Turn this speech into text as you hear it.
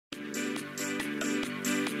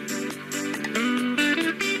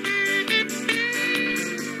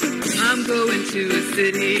I'm going to a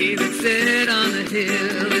city that's set on a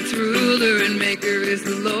hill. Its ruler and maker is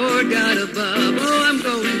the Lord God above. Oh, I'm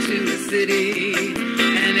going to a city,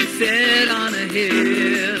 and it's set on a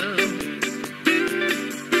hill.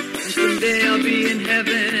 And someday I'll be in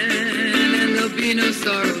heaven, and there'll be no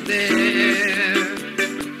sorrow there.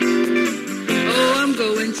 Oh, I'm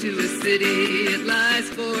going to a city, it lies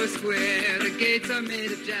four square. The gates are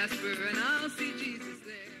made of jasper, and I'll see Jesus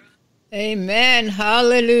there. Amen.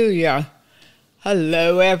 Hallelujah.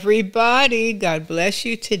 Hello, everybody. God bless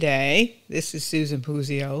you today. This is Susan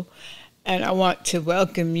Puzio, and I want to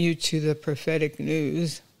welcome you to the Prophetic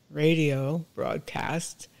News radio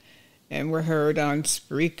broadcast. And we're heard on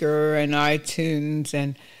Spreaker and iTunes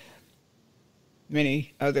and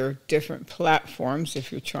many other different platforms.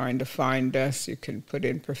 If you're trying to find us, you can put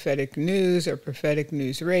in Prophetic News or Prophetic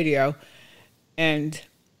News Radio, and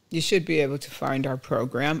you should be able to find our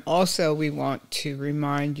program. Also, we want to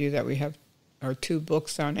remind you that we have our two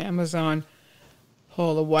books on Amazon,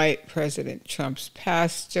 Paula White, President Trump's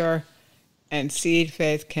Pastor, and Seed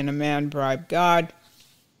Faith, Can a Man Bribe God?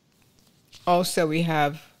 Also, we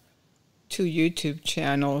have two YouTube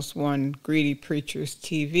channels, one Greedy Preachers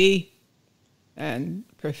TV and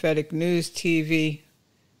Prophetic News TV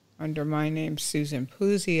under my name, Susan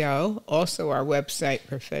Puzio. Also our website,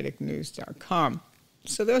 propheticnews.com.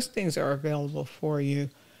 So those things are available for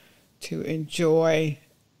you to enjoy,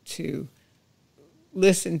 to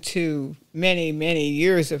listen to many, many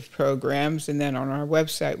years of programs. And then on our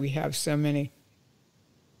website, we have so many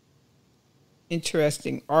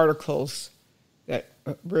interesting articles that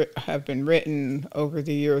have been written over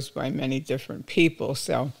the years by many different people.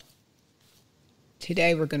 So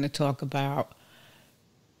today we're going to talk about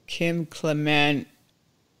Clement,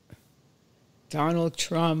 Donald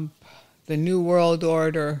Trump, the New World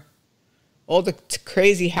Order, all the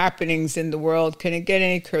crazy happenings in the world. Can it get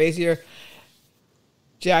any crazier?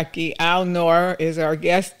 Jackie Alnor is our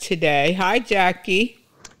guest today. Hi, Jackie.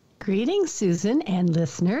 Greetings, Susan and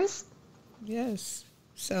listeners. Yes.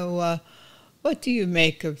 So, what do you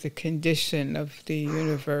make of the condition of the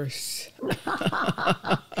universe?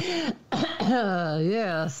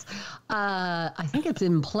 Yes. I think it's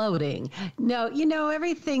imploding. No,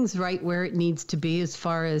 everything's right where it needs to be as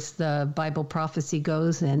far as the Bible prophecy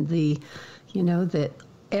goes, and that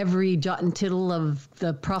every jot and tittle of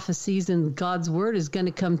the prophecies in God's word is going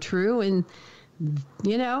to come true. And,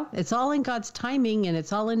 it's all in God's timing, and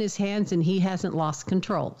it's all in his hands, and he hasn't lost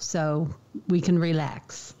control. So we can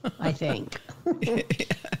relax, I think.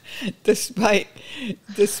 Despite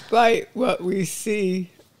what we see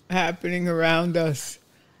happening around us,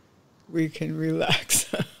 we can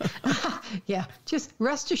relax. Yeah, just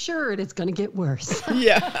rest assured it's going to get worse.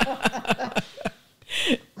 Yeah.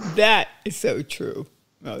 That is so true.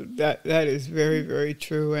 No, that is very, very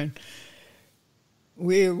true. And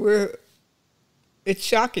it's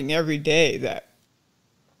shocking every day that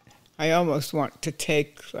I almost want to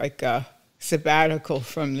take like a sabbatical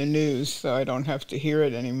from the news so I don't have to hear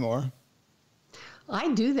it anymore.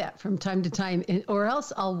 I do that from time to time, or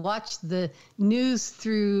else I'll watch the news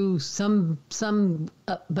through somebody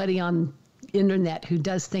on internet who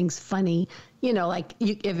does things funny.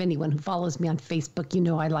 If anyone who follows me on Facebook,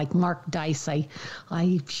 I like Mark Dice.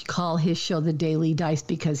 I call his show The Daily Dice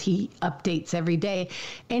because he updates every day,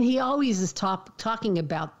 and he always is talking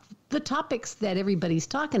about the topics that everybody's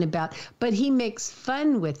talking about, but he makes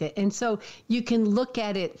fun with it. And so you can look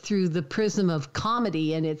at it through the prism of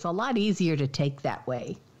comedy, and it's a lot easier to take that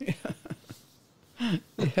way.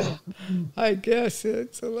 Yeah, I guess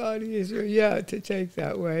it's a lot easier, to take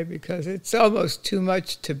that way, because it's almost too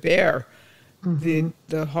much to bear, the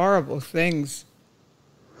horrible things.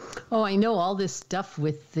 Oh, I know all this stuff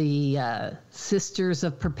with the Sisters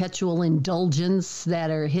of Perpetual Indulgence that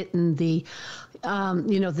are hitting the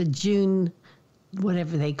June,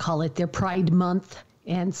 whatever they call it, their Pride Month.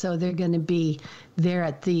 And so they're going to be there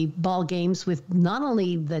at the ball games with not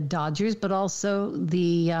only the Dodgers, but also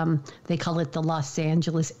the, they call it the Los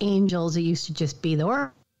Angeles Angels. It used to just be the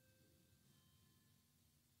Orange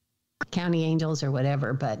County Angels or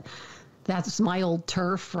whatever, but that's my old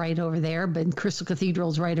turf right over there. But Crystal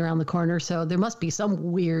Cathedral's right around the corner. So there must be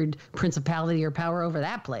some weird principality or power over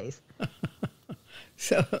that place.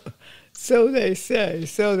 So they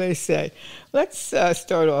say. Let's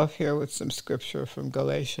start off here with some scripture from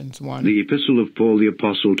Galatians 1. The Epistle of Paul the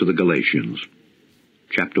Apostle to the Galatians,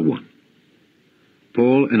 chapter 1.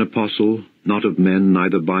 Paul, an apostle, not of men,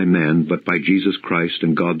 neither by man, but by Jesus Christ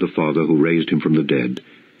and God the Father, who raised him from the dead,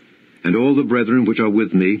 and all the brethren which are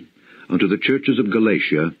with me, unto the churches of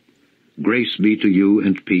Galatia, grace be to you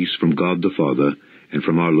and peace from God the Father and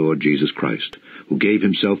from our Lord Jesus Christ, who gave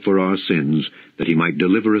himself for our sins, that he might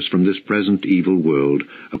deliver us from this present evil world,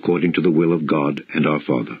 according to the will of God and our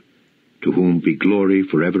Father, to whom be glory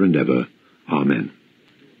forever and ever. Amen.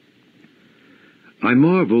 I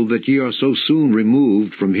marvel that ye are so soon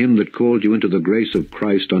removed from him that called you into the grace of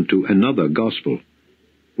Christ unto another gospel,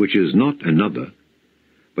 which is not another,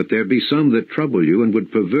 but there be some that trouble you and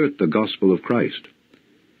would pervert the gospel of Christ.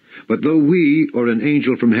 But though we or an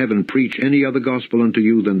angel from heaven preach any other gospel unto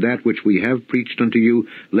you than that which we have preached unto you,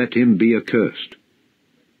 let him be accursed.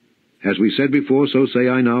 As we said before, so say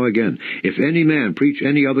I now again, if any man preach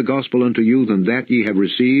any other gospel unto you than that ye have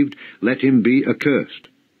received, let him be accursed.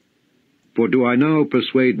 For do I now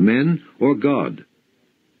persuade men or God?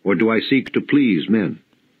 Or do I seek to please men?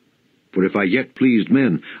 For if I yet pleased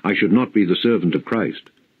men, I should not be the servant of Christ.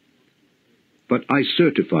 But I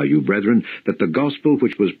certify you, brethren, that the gospel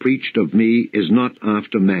which was preached of me is not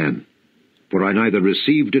after man. For I neither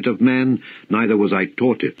received it of man, neither was I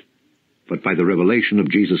taught it, but by the revelation of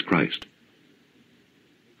Jesus Christ.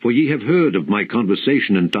 For ye have heard of my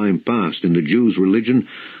conversation in time past in the Jews' religion,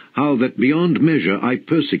 how that beyond measure I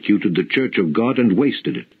persecuted the church of God and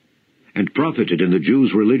wasted it, and profited in the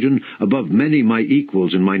Jews' religion above many my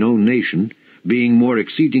equals in mine own nation, being more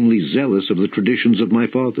exceedingly zealous of the traditions of my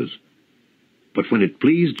fathers. But when it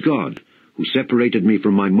pleased God, who separated me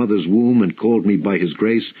from my mother's womb and called me by his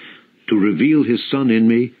grace, to reveal his Son in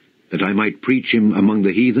me, that I might preach him among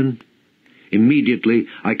the heathen, immediately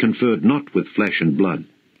I conferred not with flesh and blood.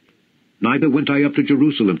 Neither went I up to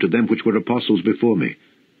Jerusalem to them which were apostles before me,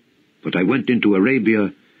 but I went into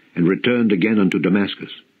Arabia, and returned again unto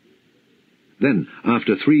Damascus. Then,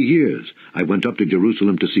 after 3 years, I went up to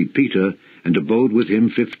Jerusalem to see Peter, and abode with him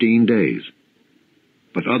 15 days.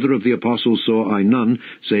 But other of the apostles saw I none,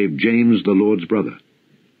 save James the Lord's brother.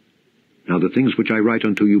 Now the things which I write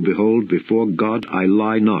unto you, behold, before God I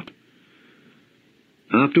lie not.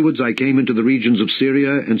 Afterwards I came into the regions of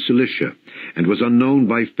Syria and Cilicia, and was unknown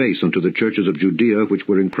by face unto the churches of Judea which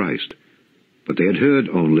were in Christ. But they had heard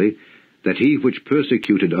only that he which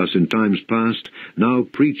persecuted us in times past now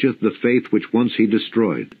preacheth the faith which once he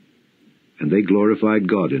destroyed. And they glorified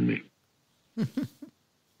God in me.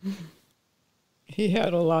 He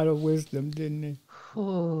had a lot of wisdom, didn't he?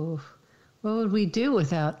 Oh, what would we do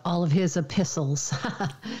without all of his epistles?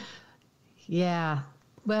 Yeah.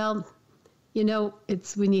 Well, you know,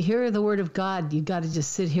 it's when you hear the word of God, you got to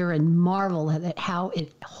just sit here and marvel at how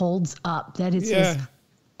it holds up. That it's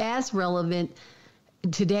as relevant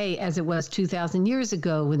today as it was 2,000 years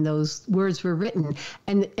ago when those words were written.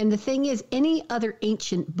 And the thing is, any other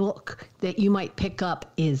ancient book that you might pick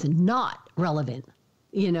up is not relevant.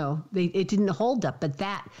 You know, it didn't hold up, but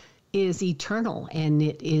that is eternal, and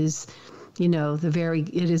it is, you know,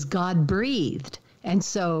 it is God breathed. And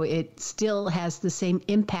so it still has the same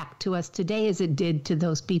impact to us today as it did to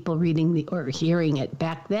those people reading or hearing it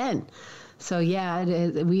back then. So yeah,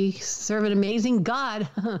 we serve an amazing God.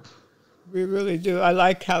 We really do. I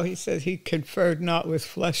like how he says he conferred not with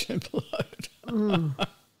flesh and blood.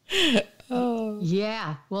 Oh.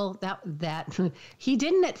 Yeah, well, that he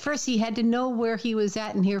didn't at first. He had to know where he was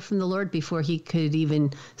at and hear from the Lord before he could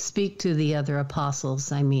even speak to the other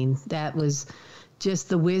apostles. I mean, that was just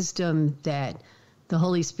the wisdom that the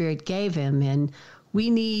Holy Spirit gave him, and we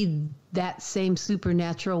need that same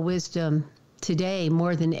supernatural wisdom today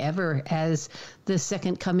more than ever, as the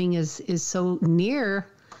second coming is so near.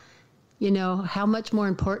 You know, how much more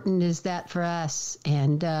important is that for us?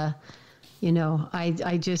 And you know, I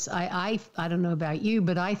don't know about you,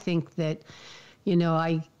 but I think that, you know,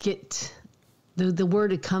 I get the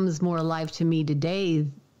word, it comes more alive to me today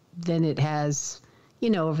than it has, you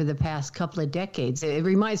know, over the past couple of decades. It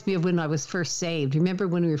reminds me of when I was first saved. Remember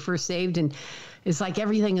when we were first saved, and it's like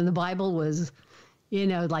everything in the Bible was, you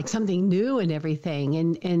know, like something new and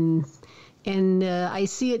everything. And I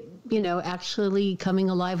see it, you know, actually coming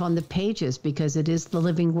alive on the pages because it is the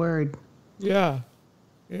living word. Yeah.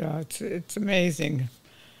 Yeah, it's amazing.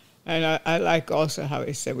 And I like also how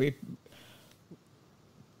he said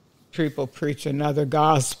people preach another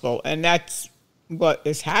gospel. And that's what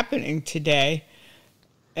is happening today.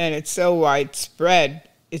 And it's so widespread.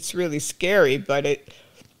 It's really scary, but it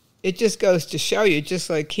just goes to show you, just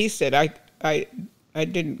like he said, I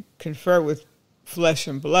didn't confer with flesh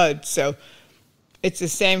and blood. So it's the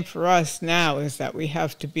same for us now, is that we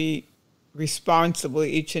have to be responsible,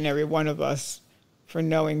 each and every one of us, for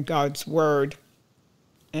knowing God's word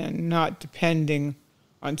and not depending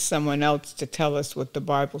on someone else to tell us what the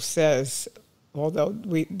Bible says. Although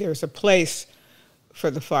there's a place for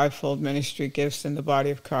the fivefold ministry gifts in the body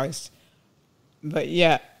of Christ. But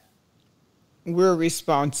yet, we're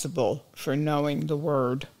responsible for knowing the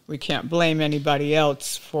Word. We can't blame anybody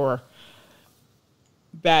else for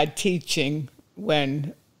bad teaching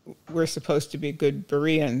when we're supposed to be good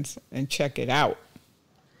Bereans and check it out.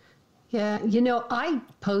 Yeah, I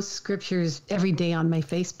post scriptures every day on my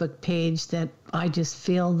Facebook page that I just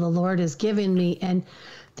feel the Lord has given me. And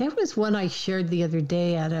there was one I shared the other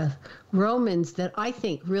day out of Romans that I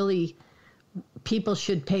think really people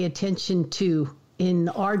should pay attention to in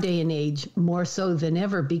our day and age more so than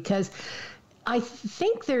ever, because I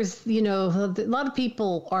think there's, a lot of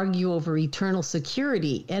people argue over eternal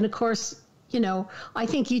security. And of course, I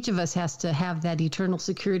think each of us has to have that eternal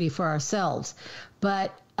security for ourselves.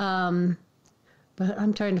 But I'm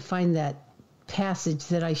trying to find that passage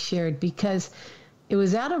that I shared, because it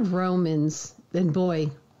was out of Romans, and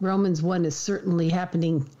boy, Romans 1 is certainly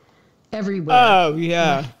happening everywhere. Oh,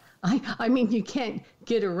 yeah. I mean, you can't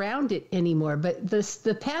get around it anymore. But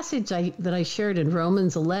the passage that I shared in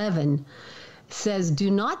Romans 11 says, "Do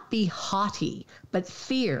not be haughty, but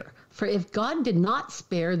fear. For if God did not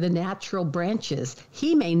spare the natural branches,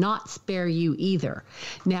 he may not spare you either."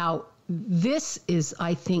 Now, this is,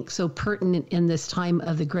 I think, so pertinent in this time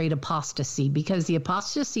of the great apostasy, because the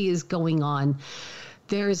apostasy is going on.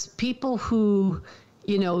 There's people who,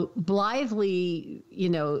 blithely,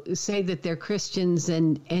 say that they're Christians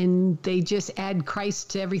and they just add Christ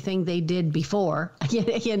to everything they did before, Yeah.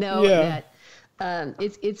 that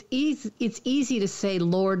it's easy to say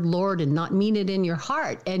Lord, Lord, and not mean it in your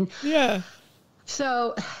heart. And Yeah.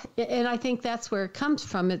 so, and I think that's where it comes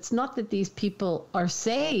from. It's not that these people are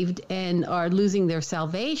saved and are losing their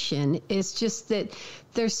salvation. It's just that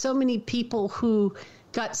there's so many people who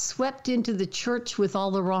got swept into the church with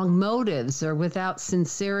all the wrong motives or without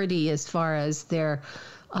sincerity as far as they're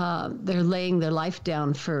laying their life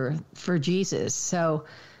down for Jesus. So,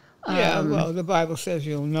 Yeah, well, the Bible says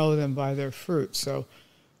you'll know them by their fruit. So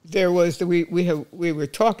there was we were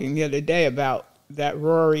talking the other day about that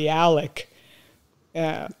Rory Alec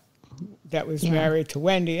that was married to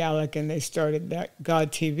Wendy Alec, and they started that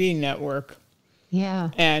God TV network. Yeah.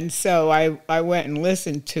 And so I went and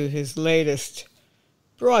listened to his latest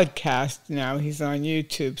broadcast. Now he's on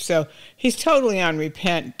YouTube. So he's totally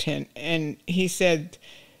unrepentant. And he said,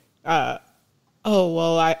 I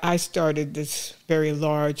started this very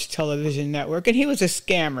large television network. And he was a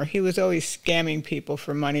scammer. He was always scamming people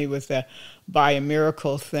for money with the Buy a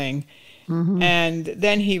Miracle thing. Mm-hmm. And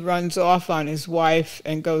then he runs off on his wife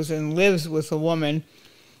and goes and lives with a woman.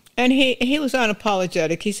 And he was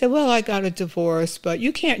unapologetic. He said, well, I got a divorce, but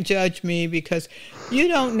you can't judge me because you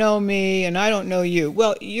don't know me and I don't know you.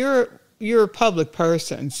 Well, you're a public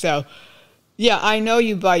person. So, yeah, I know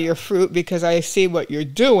you by your fruit because I see what you're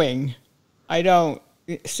doing. I don't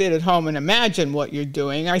sit at home and imagine what you're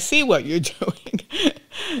doing. I see what you're doing.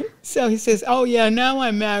 So he says, oh, yeah, now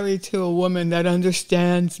I'm married to a woman that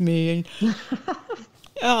understands me.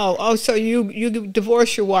 And, so you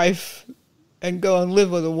divorce your wife and go and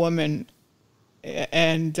live with a woman,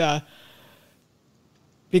 and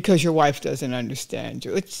because your wife doesn't understand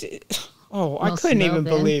you. I couldn't even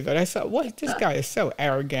believe it. I thought, what? This guy is so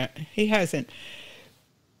arrogant. And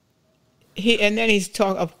then he's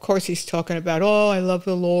talking about, I love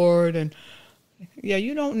the Lord, and yeah,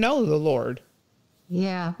 you don't know the Lord.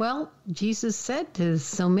 Yeah, well, Jesus said to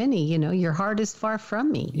so many, your heart is far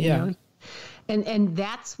from me. You know? And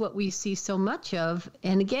that's what we see so much of.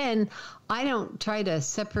 And again, I don't try to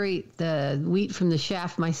separate the wheat from the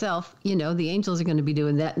chaff myself. The angels are going to be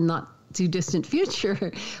doing that in not too distant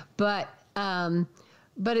future. But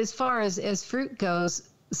as far as fruit goes,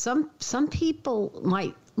 some people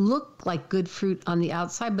might look like good fruit on the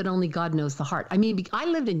outside, but only God knows the heart. I mean, I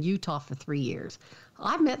lived in Utah for 3 years.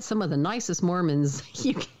 I've met some of the nicest Mormons,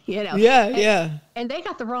 Yeah. And they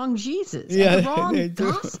got the wrong Jesus, yeah, and the wrong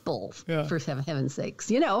gospel, yeah. for heaven's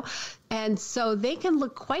sakes, And so they can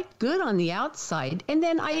look quite good on the outside. And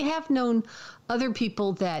then I have known other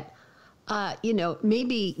people that,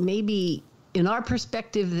 maybe in our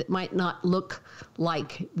perspective, that might not look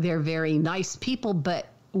like they're very nice people, but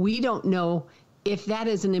we don't know if that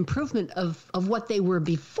is an improvement of what they were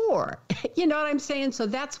before. You know what I'm saying? So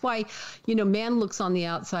that's why, man looks on the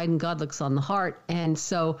outside and God looks on the heart. And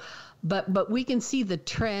so, but we can see the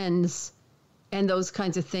trends and those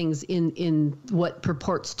kinds of things in what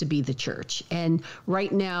purports to be the church. And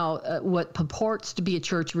right now, what purports to be a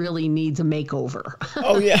church really needs a makeover.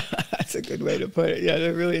 Oh, yeah, that's a good way to put it. Yeah, they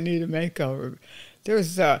really need a makeover.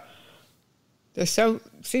 There's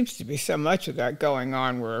seems to be so much of that going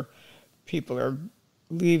on where people are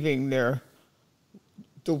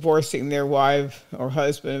divorcing their wife or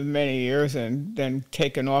husband of many years and then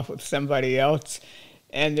taking off with somebody else.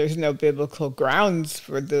 and there's no biblical grounds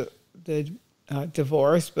for the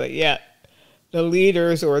divorce, but yet the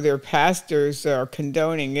leaders or their pastors are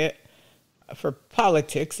condoning it for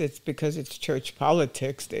politics. It's because it's church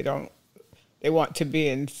politics. They want to be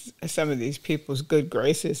in some of these people's good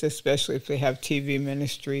graces, especially if they have TV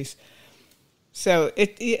ministries. So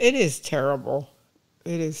it is terrible.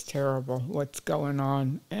 It is terrible what's going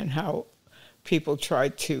on and how people try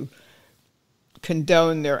to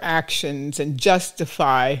condone their actions and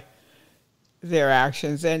justify their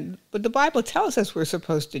actions. But the Bible tells us we're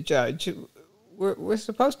supposed to judge. We're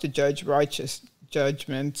supposed to judge righteous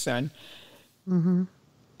judgments and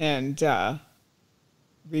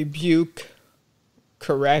rebuke,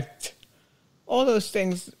 correct, all those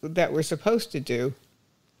things that we're supposed to do.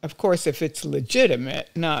 Of course, if it's legitimate,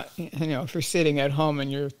 not, if you're sitting at home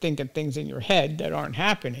and you're thinking things in your head that aren't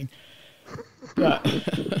happening. But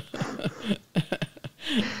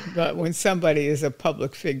but when somebody is a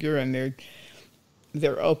public figure and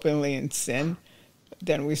they're openly in sin,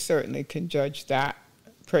 then we certainly can judge that.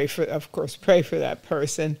 Pray for that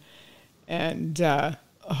person, and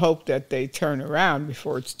hope that they turn around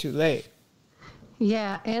before it's too late.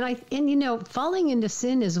 Yeah, and falling into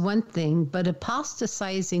sin is one thing, but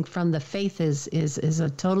apostatizing from the faith is a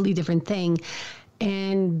totally different thing.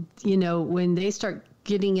 And when they start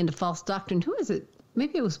getting into false doctrine, who is it?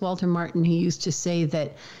 Maybe it was Walter Martin who used to say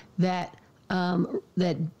that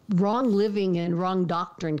wrong living and wrong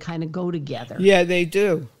doctrine kind of go together. Yeah, they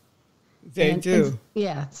do. They do.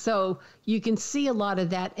 Yeah, so you can see a lot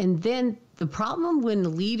of that. And then the problem when the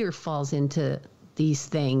leader falls into these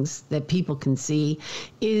things that people can see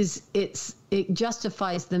is it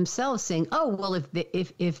justifies themselves saying, oh, well,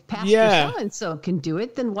 if Pastor so-and-so can do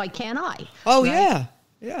it, then why can't I? Oh, right?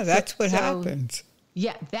 Yeah, that's what happens.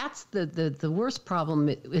 Yeah, that's the worst problem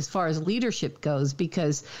as far as leadership goes,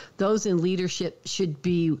 because those in leadership should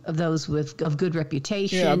be those of good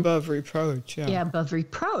reputation. Yeah, above reproach. Yeah, above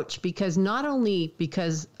reproach, because not only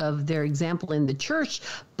because of their example in the church,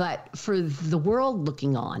 but for the world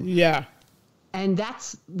looking on. Yeah. And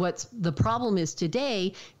that's what's the problem is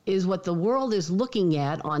today, is what the world is looking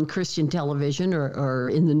at on Christian television or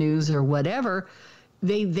in the news or whatever.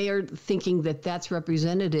 They're thinking that that's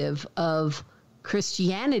representative of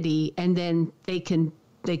Christianity, and then they can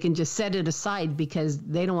just set it aside because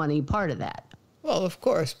they don't want any part of that. Well, of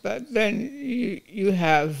course, but then you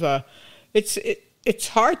have it's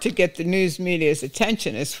hard to get the news media's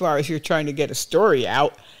attention as far as you're trying to get a story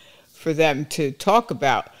out for them to talk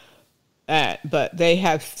about. But they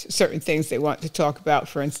have certain things they want to talk about.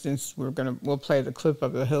 For instance, we'll play the clip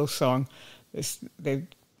of the Hillsong. They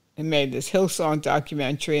made this Hillsong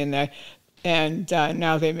documentary, and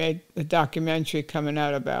now they made a documentary coming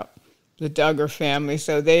out about the Duggar family.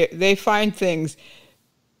 So they find things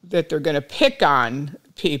that they're going to pick on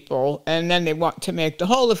people, and then they want to make the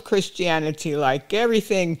whole of Christianity like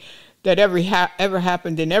everything that ever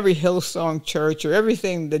happened in every Hillsong church, or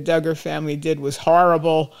everything the Duggar family did was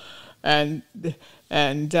horrible. And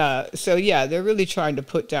so, yeah, they're really trying to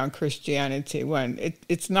put down Christianity when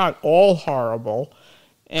it's not all horrible.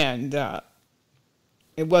 And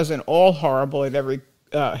it wasn't all horrible at every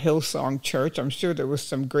Hillsong church. I'm sure there was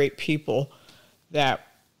some great people that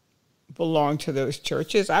belonged to those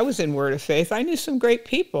churches. I was in Word of Faith. I knew some great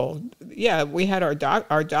people. Yeah, we had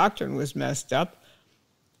our doctrine was messed up,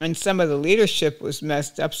 and some of the leadership was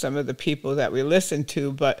messed up, some of the people that we listened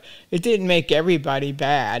to, but it didn't make everybody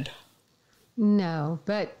bad. No,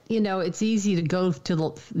 but, it's easy to go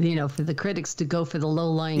to for the critics to go for the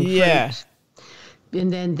low-lying fruit. Yeah.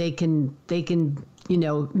 And then they can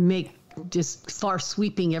make just far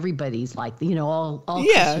sweeping everybody's all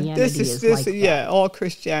Christianity is like that. Yeah, all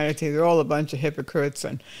Christianity. They're all a bunch of hypocrites,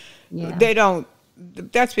 and they don't.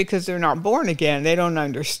 That's because they're not born again. They don't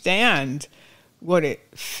understand what it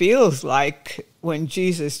feels like when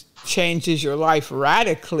Jesus changes your life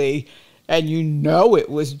radically, and it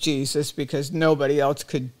was Jesus because nobody else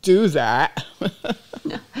could do that.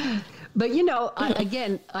 But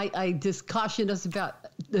I just caution us about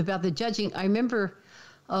the judging. I remember,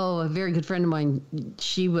 a very good friend of mine.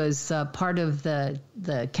 She was part of the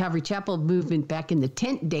Calvary Chapel movement back in the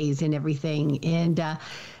tent days and everything. And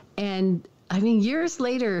I mean, years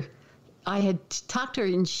later, I had talked to her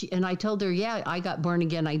and I told her, yeah, I got born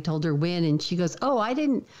again. I told her when, and she goes, oh, I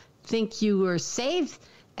didn't think you were saved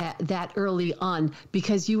that early on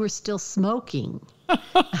because you were still smoking.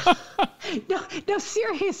 No,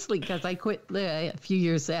 seriously, because I quit a few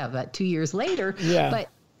years, about 2 years later. Yeah. But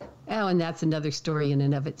and that's another story in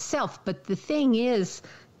and of itself. But the thing is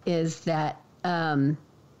that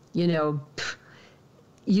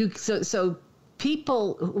so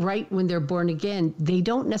people, right, when they're born again, they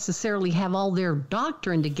don't necessarily have all their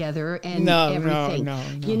doctrine together and everything. No.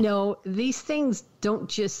 You know, these things don't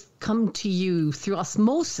just come to you through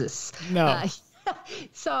osmosis. No.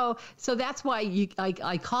 So that's why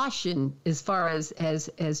I caution as far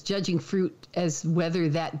as judging fruit as whether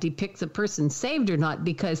that depicts a person saved or not,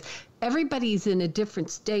 because everybody's in a different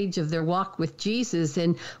stage of their walk with Jesus.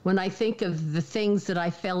 And when I think of the things that I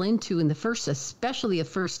fell into in especially the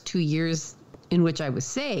first 2 years in which I was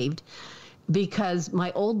saved, because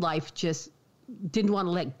my old life just didn't want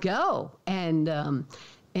to let go. And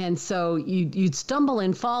so you'd stumble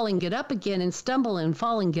and fall and get up again, and stumble and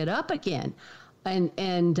fall and get up again. And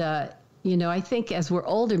you know, I think as we're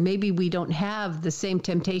older, maybe we don't have the same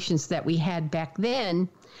temptations that we had back then.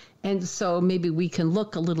 And so maybe we can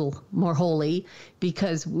look a little more holy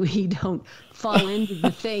because we don't fall into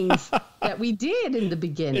the things that we did in the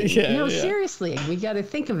beginning. Seriously, we got to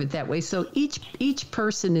think of it that way. So each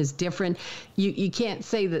person is different. You can't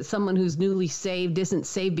say that someone who's newly saved isn't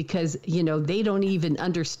saved because, you know, they don't even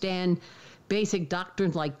understand basic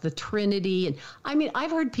doctrines like the Trinity. And I mean,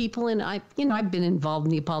 I've heard people, and I've been involved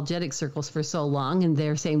in the apologetic circles for so long, and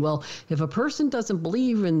they're saying, well, if a person doesn't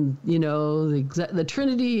believe in, you know, the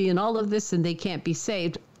Trinity and all of this, then they can't be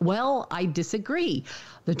saved. Well, I disagree.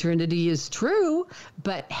 The Trinity is true,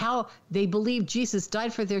 but how they believed Jesus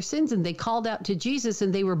died for their sins and they called out to Jesus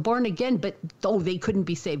and they were born again, but they couldn't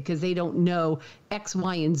be saved because they don't know X,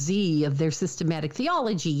 Y, and Z of their systematic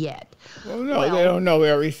theology yet. Well, they don't know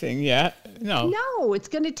everything yet. No, it's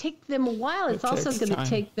going to take them a while. It's also going to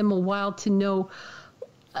take them a while to know,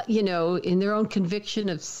 you know, in their own conviction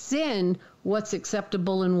of sin, what's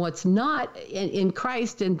acceptable and what's not in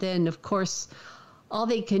Christ. And then, of course, all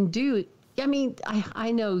they can do, I mean,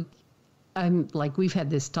 I know, I'm like, we've had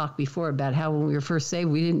this talk before about how when we were first saved,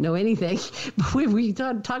 we didn't know anything. We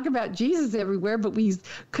talk about Jesus everywhere, but we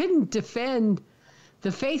couldn't defend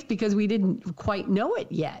the faith because we didn't quite know it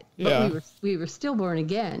yet. Yeah. But we were still born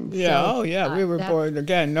again. Yeah, So, we were born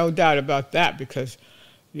again. No doubt about that, because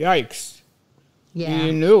yikes. Yeah.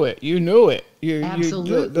 You knew it.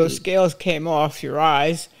 Absolutely. Those scales came off your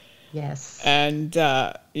eyes. Yes. And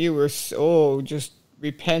you were just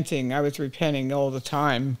repenting. I was repenting all the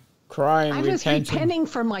time, crying, I was repenting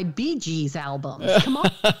for my Bee Gees albums. Come on.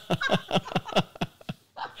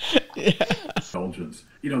 Indulgence.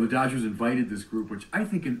 You know, the Dodgers invited this group, which I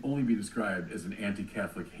think can only be described as an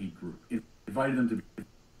anti-Catholic hate group. Invited them to be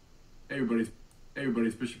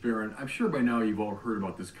everybody's Bishop Barron. I'm sure by now you've all heard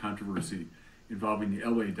about this controversy involving the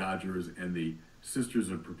LA Dodgers and the Sisters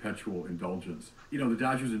of Perpetual Indulgence. You know, the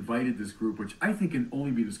Dodgers invited this group, which I think can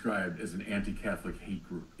only be described as an anti-Catholic hate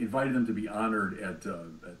group. Invited them to be honored at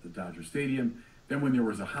the Dodger Stadium. Then when there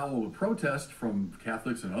was a howl of protest from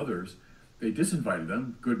Catholics and others, they disinvited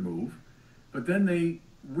them. Good move. But then they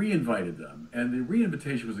re-invited them, and the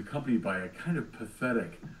re-invitation was accompanied by a kind of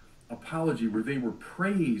pathetic apology where they were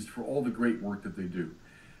praised for all the great work that they do.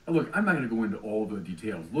 Now look, I'm not going to go into all the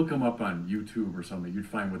details. Look them up on YouTube or something. You'd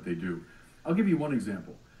find what they do. I'll give you one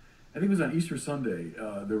example. I think it was on Easter Sunday,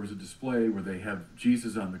 there was a display where they have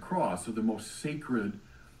Jesus on the cross, so the most sacred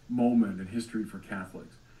moment in history for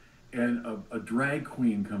Catholics. And a drag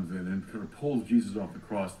queen comes in and kind of pulls Jesus off the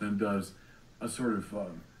cross, then does a sort of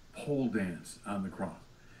pole dance on the cross.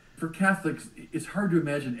 For Catholics, it's hard to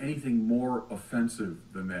imagine anything more offensive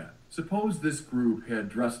than that. Suppose this group had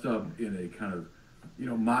dressed up in a kind of, you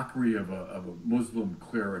know, mockery of a Muslim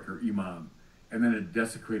cleric or imam, and then it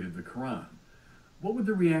desecrated the Quran. What would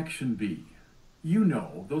the reaction be? You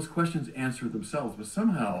know, those questions answer themselves, but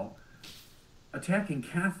somehow attacking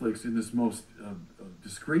Catholics in this most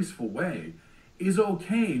disgraceful way is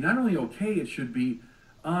okay. Not only okay, it should be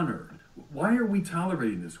honored. Why are we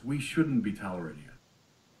tolerating this? We shouldn't be tolerating it.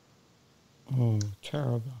 Oh,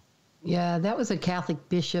 terrible. Yeah, that was a Catholic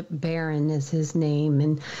Bishop. Barron is his name.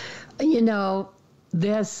 And, you know,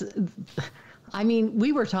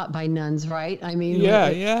 we were taught by nuns, right? I mean,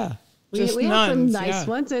 yeah. Just we nuns, had some nice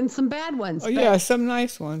ones and some bad ones. Oh, yeah, some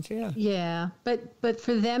nice ones, yeah. Yeah, but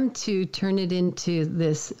for them to turn it into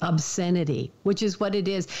this obscenity, which is what it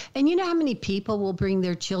is. And you know how many people will bring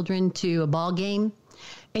their children to a ball game?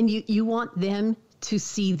 And you want them to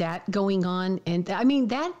see that going on. And I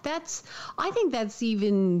mean, I think that's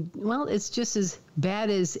even, well, it's just as bad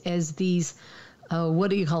as these, what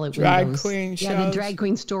do you call it? Drag queen shows? Yeah, the drag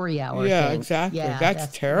queen story hour. Yeah, thing. exactly. Yeah, that's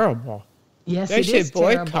terrible. Yes, they should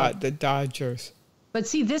boycott terrible. the Dodgers. But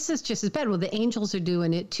see, this is just as bad. Well, the Angels are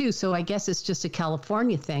doing it too, so I guess it's just a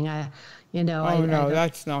California thing. that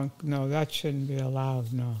shouldn't be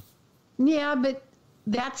allowed. No. Yeah, but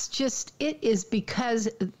that's just it. Is because,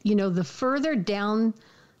 you know, the further down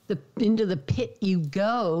into the pit you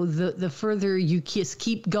go, the further you just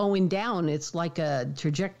keep going down. It's like a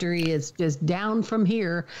trajectory. It's just down from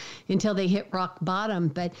here until they hit rock bottom.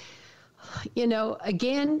 But,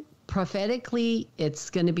 again, prophetically, it's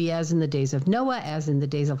going to be as in the days of Noah, as in the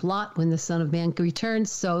days of Lot, when the Son of Man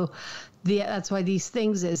returns. So that's why these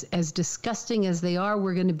things, as disgusting as they are,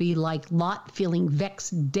 we're going to be like Lot, feeling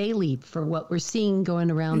vexed daily for what we're seeing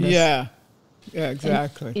going around us. Yeah,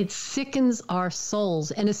 exactly. And it sickens our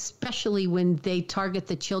souls, and especially when they target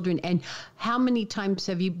the children. And how many times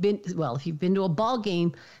have you been, if you've been to a ball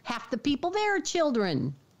game, half the people there are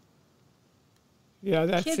children. Yeah,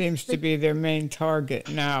 that seems to be their main target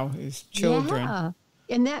now, is children. Yeah,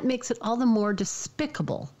 and that makes it all the more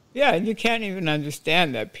despicable. Yeah, and you can't even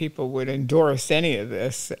understand that people would endorse any of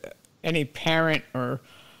this, any parent or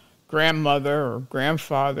grandmother or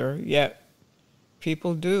grandfather, yet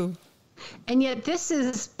people do. And yet this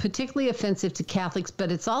is particularly offensive to Catholics,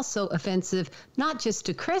 but it's also offensive not just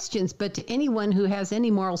to Christians, but to anyone who has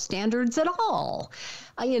any moral standards at all,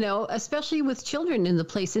 especially with children in the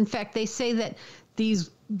place. In fact, they say that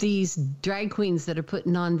these drag queens that are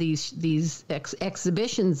putting on these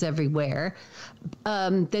exhibitions everywhere,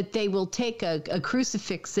 that they will take a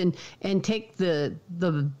crucifix and take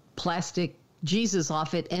the plastic Jesus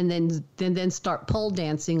off it and then start pole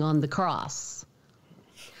dancing on the cross.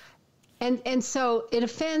 And so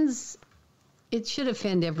it should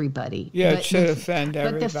offend everybody. Yeah, it should offend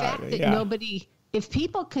everybody. But the fact that if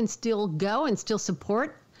people can still go and still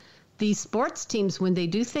support these sports teams when they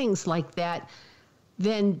do things like that,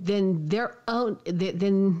 then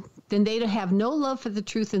they have no love for the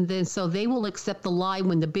truth, and then so they will accept the lie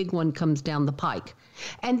when the big one comes down the pike.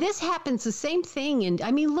 And this happens the same thing. And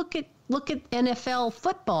I mean, look at NFL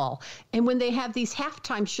football, and when they have these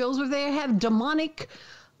halftime shows where they have demonic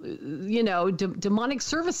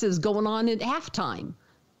services going on at halftime,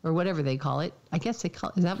 or whatever they call it. I guess they call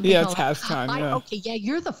it. Is that what they call it? It's halftime. Yeah. Okay, yeah,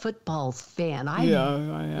 you're the football fan. I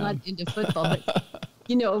am not into football, but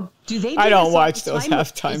do they? I don't watch those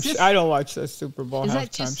halftime. I don't watch the Super Bowl. Is halftime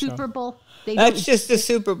that just Super Bowl? That's just the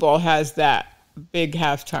Super Bowl has that big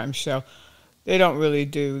halftime show. They don't really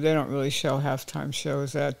show halftime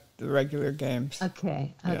shows at the regular games.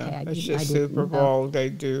 Okay. Yeah, it's just Super Bowl. They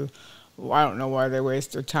do. Well, I don't know why they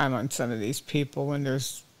waste their time on some of these people when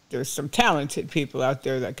there's some talented people out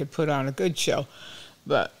there that could put on a good show.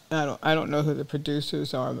 But I don't know who the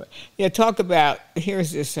producers are. But yeah,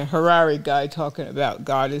 here's this Harari guy talking about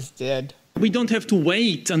God is dead. We don't have to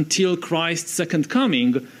wait until Christ's second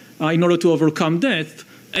coming in order to overcome death.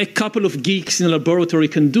 A couple of geeks in a laboratory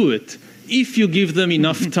can do it, if you give them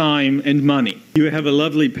enough time and money. You have a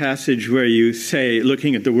lovely passage where you say,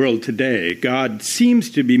 looking at the world today, God seems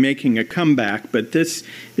to be making a comeback, but this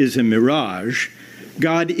is a mirage.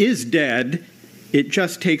 God is dead. It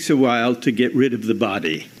just takes a while to get rid of the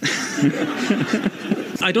body.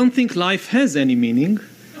 I don't think life has any meaning.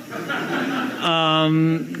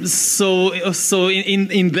 So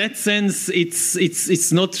in that sense,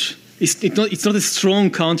 it's not a strong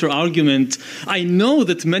counter-argument. I know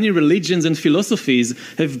that many religions and philosophies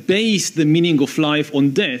have based the meaning of life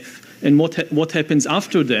on death and what happens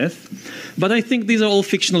after death, but I think these are all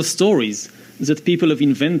fictional stories that people have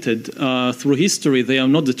invented through history. They are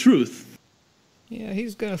not the truth. Yeah,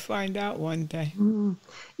 he's going to find out one day.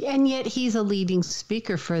 And yet he's a leading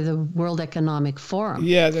speaker for the World Economic Forum.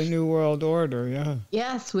 Yeah, the New World Order, yeah.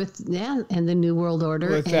 Yes, and the New World Order.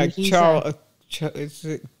 With that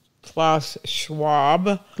Klaus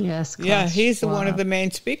Schwab. Yes, Klaus yeah, he's Schwab. One of the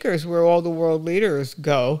main speakers where all the world leaders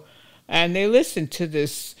go, and they listen to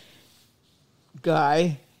this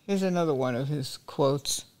guy. Here's another one of his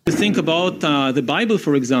quotes. Think about the Bible,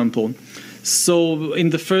 for example. So in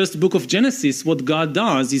the first book of Genesis, what God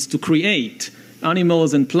does is to create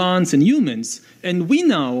animals and plants and humans. And we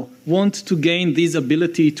now want to gain this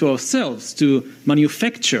ability to ourselves, to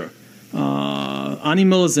manufacture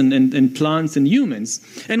animals and plants and humans.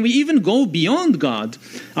 And we even go beyond God.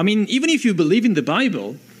 I mean, even if you believe in the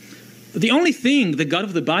Bible, the only thing the God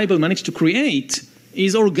of the Bible managed to create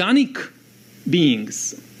is organic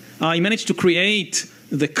beings. He managed to create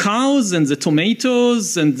the cows and the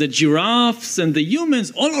tomatoes and the giraffes and the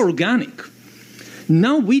humans, all organic.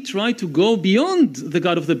 Now we try to go beyond the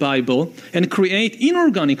God of the Bible and create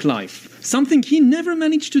inorganic life, something he never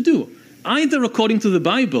managed to do, either according to the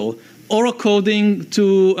Bible or according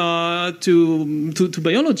to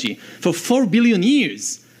biology. For 4 billion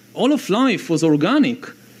years, all of life was organic,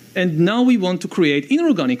 and now we want to create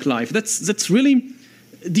inorganic life. That's really,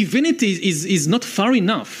 divinity is not far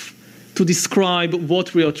enough to describe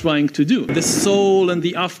what we are trying to do. The soul and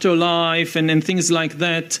the afterlife and things like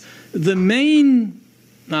that, the main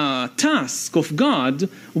task of God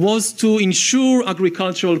was to ensure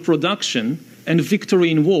agricultural production and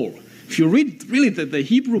victory in war. If you read really the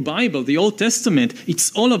Hebrew Bible, the Old Testament,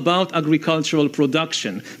 it's all about agricultural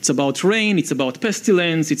production. It's about rain, it's about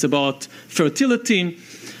pestilence, it's about fertility.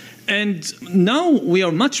 And now we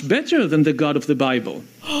are much better than the God of the Bible.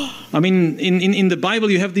 I mean, in the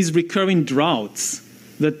Bible you have these recurring droughts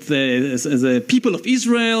that the people of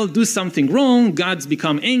Israel do something wrong, God's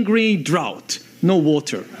become angry, drought, no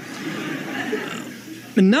water.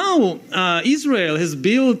 And now Israel has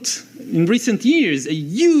built in recent years a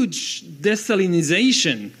huge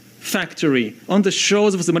desalinization factory on the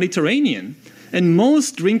shores of the Mediterranean. And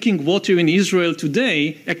most drinking water in Israel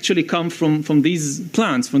today actually come from these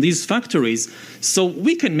plants, from these factories. So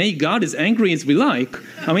we can make God as angry as we like.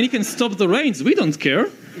 I mean, he can stop the rains. We don't care.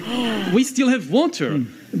 We still have water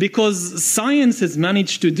because science has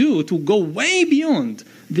managed to go way beyond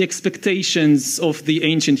the expectations of the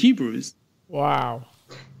ancient Hebrews. Wow.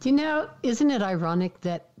 You know, isn't it ironic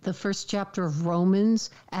that the first chapter of Romans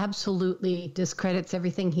absolutely discredits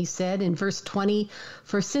everything he said in verse 20?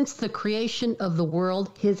 For since the creation of the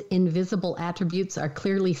world, his invisible attributes are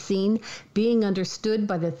clearly seen, being understood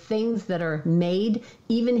by the things that are made,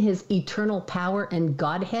 even his eternal power and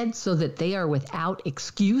Godhead, so that they are without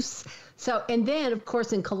excuse. So, and then, of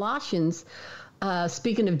course, in Colossians,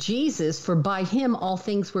 speaking of Jesus, for by him all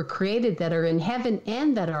things were created that are in heaven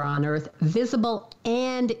and that are on earth, visible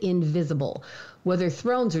and invisible. Whether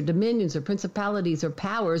thrones or dominions or principalities or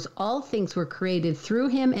powers, all things were created through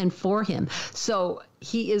him and for him. So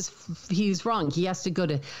he's wrong. He has to go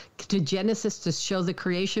to Genesis to show the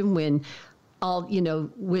creation when all,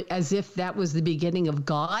 as if that was the beginning of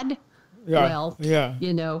God. Yeah. Well, yeah.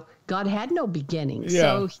 God had no beginning. Yeah.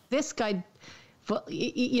 So this guy,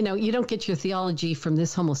 you don't get your theology from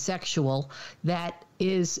this homosexual that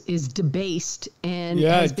is debased and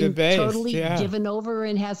has been totally given over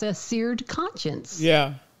and has a seared conscience.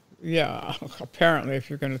 Yeah. Apparently, if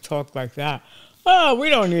you're going to talk like that, oh, we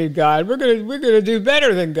don't need God. We're gonna do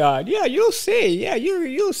better than God. Yeah, you'll see. Yeah,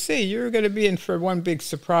 you'll see. You're going to be in for one big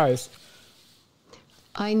surprise.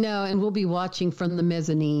 I know, and we'll be watching from the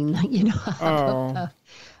mezzanine. Oh.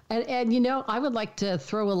 And I would like to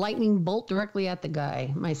throw a lightning bolt directly at the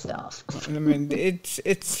guy myself. I mean,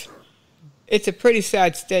 it's a pretty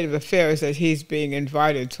sad state of affairs that he's being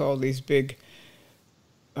invited to all these big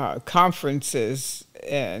conferences,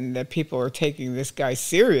 and that people are taking this guy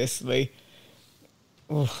seriously.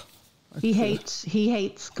 Oh, he hates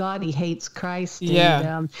God. He hates Christ.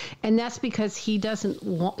 Yeah. And that's because he doesn't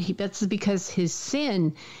want. That's because his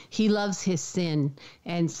sin. He loves his sin,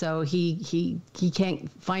 and so he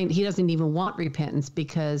can't find. He doesn't even want repentance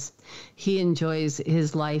because he enjoys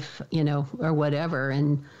his life, or whatever.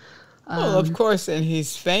 And well, of course, and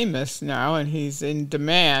he's famous now, and he's in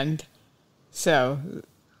demand. So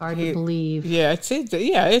hard to believe. Yeah,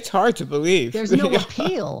 it's hard to believe. There's no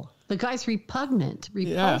appeal. The guy's repugnant,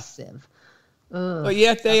 repulsive. Yeah. But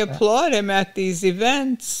yet they applaud him at these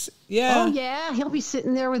events. Yeah. Oh, yeah. He'll be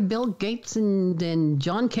sitting there with Bill Gates and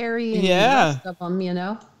John Kerry and the rest of them,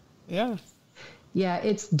 Yeah. Yeah,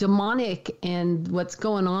 it's demonic. And what's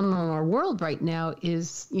going on in our world right now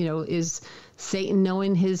is Satan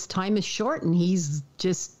knowing his time is short, and he's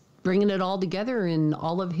just bringing it all together, and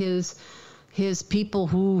all of his people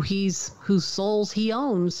whose souls he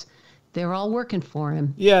owns. They're all working for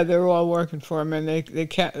him. Yeah, they're all working for him, and they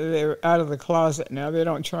can't. They're out of the closet now. They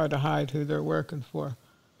don't try to hide who they're working for.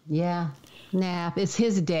 Yeah, nah, it's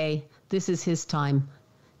his day. This is his time,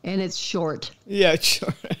 and it's short. Yeah, it's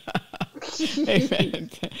short. Amen.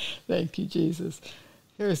 Thank you, Jesus.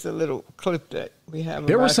 Here's a little clip that we have.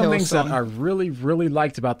 There were some things that I really, really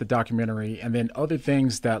liked about the documentary, and then other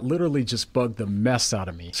things that literally just bugged the mess out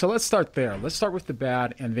of me. So let's start there. Let's start with the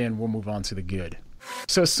bad, and then we'll move on to the good.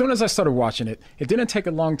 So as soon as I started watching it, it didn't take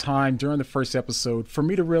a long time during the first episode for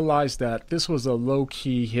me to realize that this was a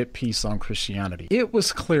low-key hit piece on Christianity. It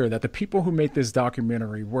was clear that the people who made this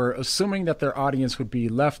documentary were assuming that their audience would be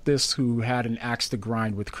leftists who had an axe to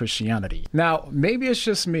grind with Christianity. Now, maybe it's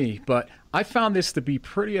just me, but I found this to be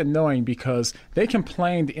pretty annoying because they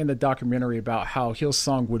complained in the documentary about how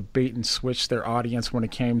Hillsong would bait and switch their audience when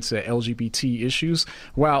it came to LGBT issues.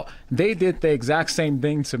 Well, they did the exact same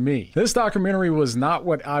thing to me. This documentary was not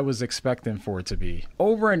what I was expecting for it to be.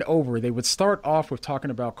 Over and over, they would start off with talking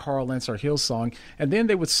about Carl Lentz or Hillsong, and then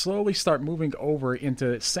they would slowly start moving over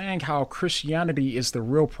into saying how Christianity is the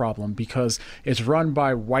real problem because it's run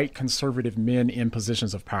by white conservative men in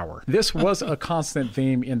positions of power. This was a constant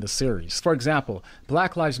theme in the series. For example,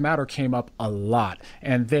 Black Lives Matter came up a lot,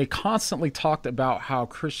 and they constantly talked about how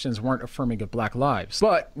Christians weren't affirming of black lives.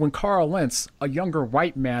 But when Carl Lentz, a younger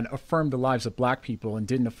white man, affirmed the lives of black people and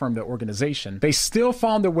didn't affirm the organization, they still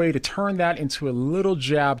found a way to turn that into a little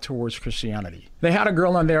jab towards Christianity. They had a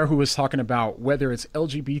girl on there who was talking about whether it's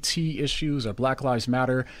LGBT issues or Black Lives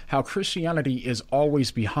Matter, how Christianity is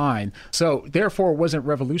always behind. So therefore, it wasn't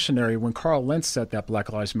revolutionary when Carl Lentz said that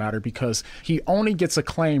Black Lives Matter, because he only gets a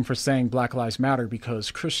claim for saying Black Lives Matter because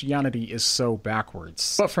Christianity is so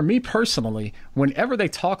backwards. But for me personally, whenever they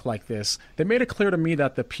talk like this, they made it clear to me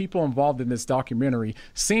that the people involved in this documentary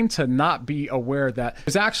seem to not be aware that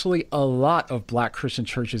there's actually a lot of black Christian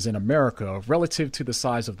churches in America relative to the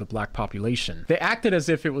size of the black population. They acted as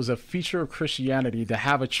if it was a feature of Christianity to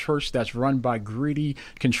have a church that's run by greedy,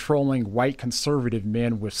 controlling white conservative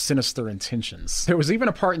men with sinister intentions. There was even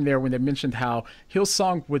a part in there when they mentioned how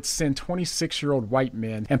Hillsong would send 26-year-old white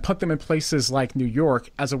men and put them in places like New York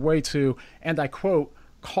as a way to, and I quote,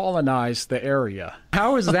 colonize the area.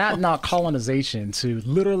 How is that not colonization, to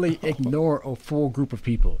literally ignore a full group of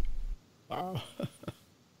people? Wow.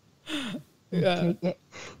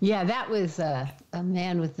 Yeah, that was a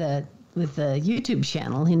man with a YouTube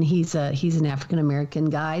channel, and he's an African American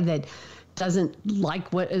guy that doesn't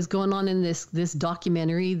like what is going on in this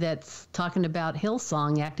documentary that's talking about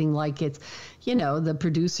Hillsong acting like it's, the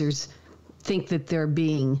producers think that they're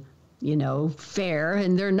being, fair,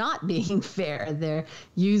 and they're not being fair. They're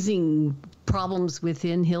using problems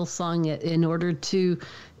within Hillsong in order to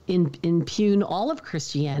impugn all of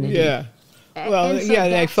Christianity. Yeah. Well, so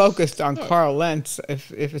they focused on Carl Lentz.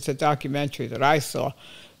 If it's a documentary that I saw,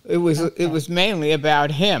 it was mainly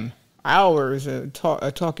about him. Hours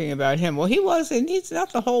talking about him. Well, he's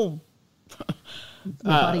not the whole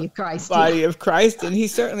body of Christ. Body of Christ, and he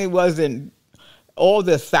certainly wasn't all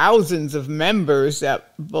the thousands of members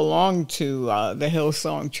that belong to the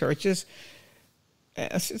Hillsong churches.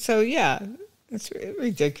 So yeah, it's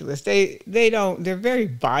ridiculous. They're very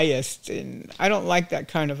biased, and I don't like that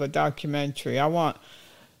kind of a documentary.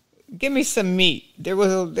 Give me some meat. There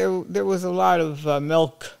was a lot of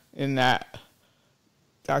milk in that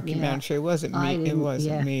documentary. It wasn't meat. It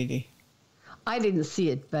wasn't meaty. I didn't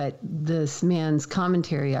see it, but this man's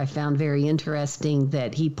commentary I found very interesting,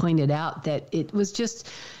 that he pointed out that it was just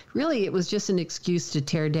an excuse to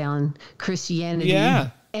tear down Christianity.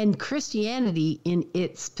 Yeah. And Christianity in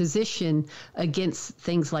its position against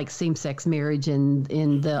things like same-sex marriage and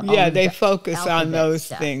they focus on those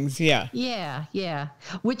things. Yeah,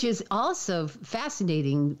 which is also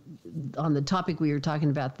fascinating on the topic we were talking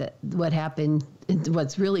about, that what happened,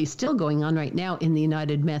 what's really still going on right now in the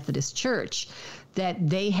United Methodist Church, that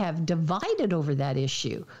they have divided over that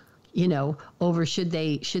issue, over should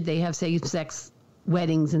they have same-sex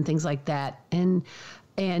weddings and things like that,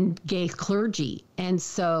 and gay clergy. And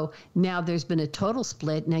so now there's been a total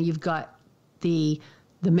split. Now you've got the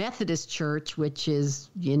Methodist Church, which is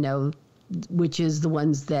the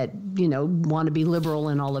ones that, want to be liberal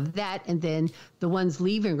and all of that. And then the ones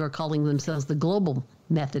leaving are calling themselves the Global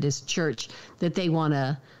Methodist Church, that they want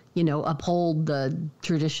to, uphold the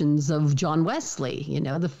traditions of John Wesley,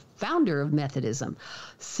 the founder of Methodism.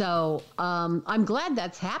 So I'm glad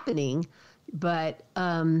that's happening, but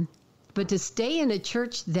to stay in a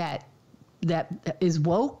church that is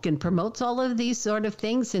woke and promotes all of these sort of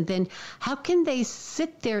things, and then how can they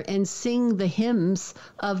sit there and sing the hymns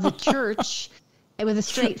of the church with a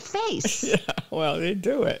straight face? Yeah, well, they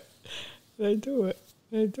do it.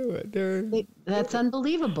 That's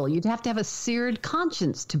unbelievable. You'd have to have a seared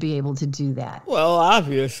conscience to be able to do that. Well,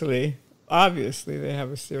 obviously they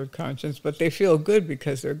have a seared conscience, but they feel good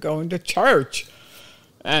because they're going to church.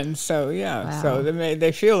 And so, wow. So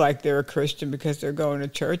they feel like they're a Christian because they're going to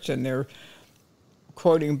church and they're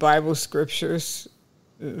quoting Bible scriptures.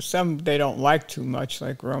 Some they don't like too much,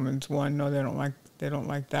 like Romans 1. No, they don't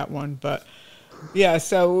like that one. But yeah,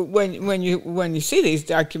 so when you see these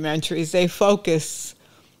documentaries, they focus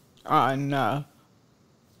on the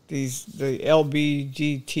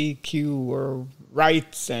LGBTQ or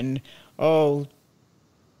rights, and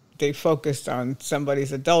they focused on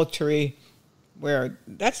somebody's adultery, where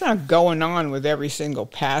that's not going on with every single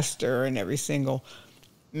pastor and every single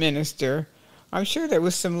minister. I'm sure there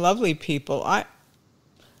was some lovely people.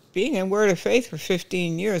 Being in Word of Faith for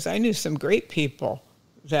 15 years, I knew some great people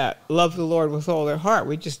that loved the Lord with all their heart.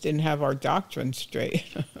 We just didn't have our doctrine straight.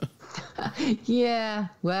 Yeah,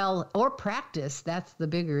 well, or practice. That's the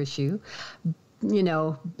bigger issue.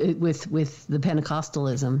 With the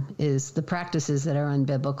Pentecostalism, is the practices that are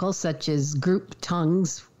unbiblical, such as group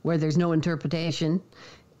tongues, where there's no interpretation,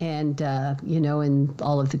 and and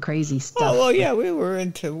all of the crazy stuff. Oh well, yeah, we were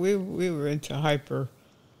into hyper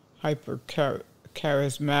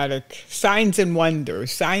charismatic signs and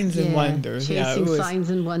wonders, and wonders. Chasing yeah, signs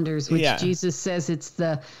and wonders, which Jesus says it's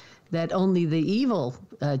that only the evil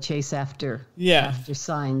chase after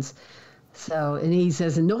signs. So, and he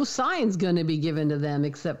says, no sign's going to be given to them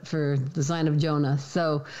except for the sign of Jonah.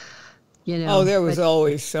 So, Oh, there was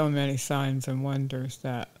always so many signs and wonders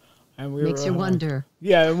and we makes you wonder.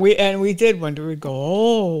 Yeah, we did wonder. We'd go,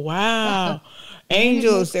 oh wow,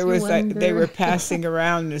 angels. There was they were passing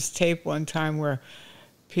around this tape one time where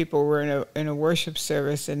people were in a worship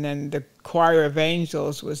service, and then the choir of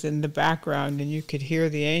angels was in the background, and you could hear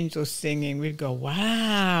the angels singing. We'd go,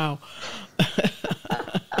 wow.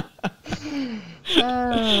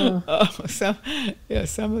 Some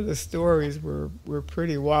of the stories were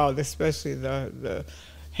pretty wild, especially the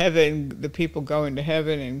people going to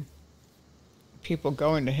heaven and people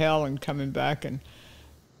going to hell and coming back and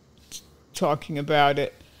talking about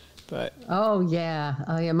it. But oh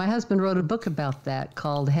yeah, my husband wrote a book about that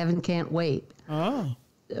called Heaven Can't Wait. Oh.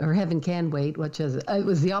 Or Heaven Can Wait, which is it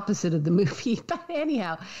was the opposite of the movie. But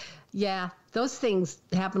anyhow, yeah, those things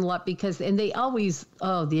happen a lot and they always,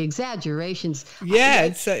 the exaggerations. Yeah,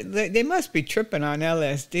 they must be tripping on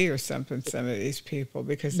LSD or something, some of these people,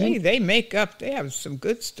 because they have some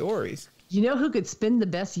good stories. You know who could spin the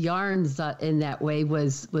best yarns in that way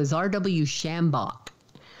was R.W. Shambach.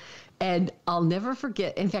 And I'll never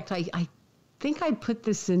forget. In fact, I think I put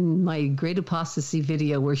this in my Great Apostasy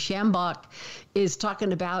video where Shambach is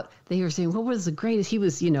talking about, they were saying, what was the greatest? He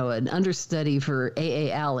was, an understudy for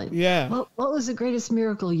A.A. Allen. Yeah. What was the greatest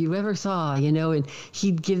miracle you ever saw? And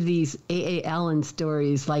he'd give these A.A. Allen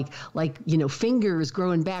stories like fingers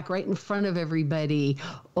growing back right in front of everybody,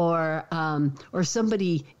 or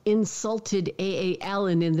somebody insulted A.A.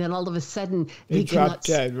 Allen and then all of a sudden they dropped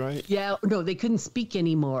dead, right? Yeah, no, they couldn't speak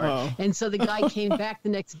anymore. Oh. And so the guy came back the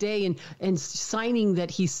next day and signing that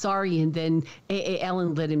he's sorry, and then A.A.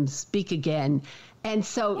 Allen let him speak again. And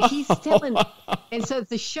so he's telling, and so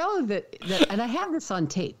the show that, and I have this on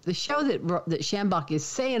tape, the show that Shambach is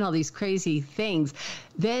saying all these crazy things.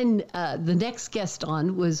 Then the next guest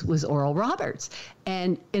on was Oral Roberts,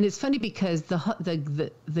 and it's funny because the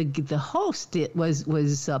host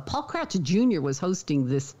was Paul Crouch Jr. was hosting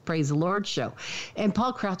this Praise the Lord show, and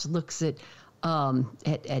Paul Crouch looks at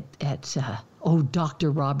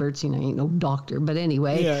Dr. Roberts, ain't no doctor, but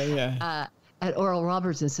anyway, at Oral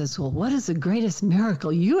Roberts and says, well, what is the greatest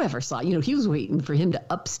miracle you ever saw? He was waiting for him to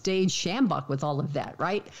upstage Shambach with all of that,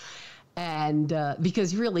 right? And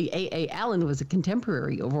because really A.A. Allen was a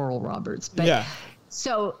contemporary of Oral Roberts. But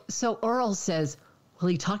so Oral says, well,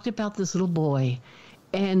 he talked about this little boy,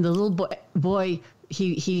 and the little boy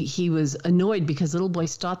he was annoyed because the little boy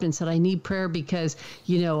stopped and said, I need prayer because,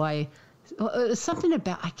 something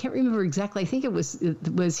about, I can't remember exactly. I think it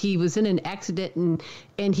was he was in an accident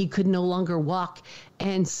and he could no longer walk.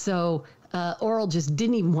 And so Oral just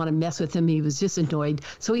didn't even want to mess with him. He was just annoyed.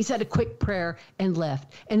 So he said a quick prayer and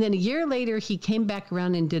left. And then a year later, he came back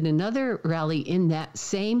around and did another rally in that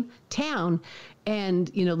same town. And,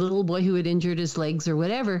 the little boy who had injured his legs or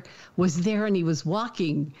whatever was there, and he was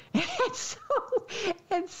walking.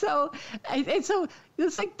 And so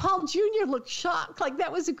it's like Paul Jr. looked shocked, like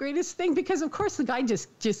that was the greatest thing, because of course the guy just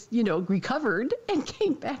recovered and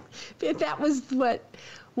came back. But that was what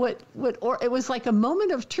it was like a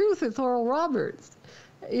moment of truth with Oral Roberts.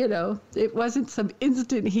 It wasn't some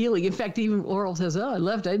instant healing. In fact, even Oral says, I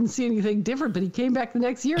left. I didn't see anything different, but he came back the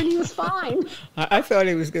next year and he was fine. I thought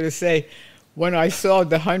he was going to say, when I saw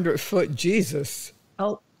the 100-foot Jesus.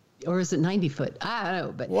 Oh, or is it 90 foot? I don't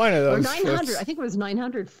know, but one of those. Or 900. Foots. I think it was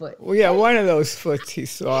 900 foot. Well, yeah, one of those foots he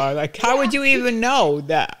saw. Like, how would you even know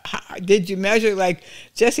that? Did you measure? Like,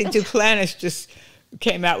 Jesse Duplantis just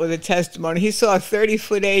came out with a testimony. He saw a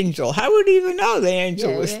 30-foot angel. How would he even know the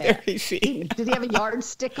angel was 30 feet? Did he have a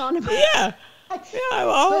yardstick on him? Yeah.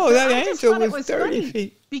 Oh, that angel was 30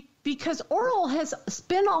 feet. Because Oral has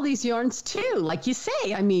spent all these yarns too, like you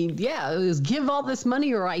say. I mean, it was give all this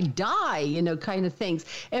money or I die, kind of things.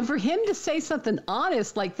 And for him to say something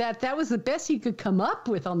honest like that was the best he could come up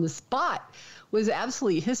with on the spot. Was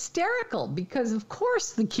absolutely hysterical, because of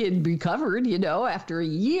course the kid recovered, after a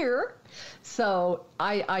year. So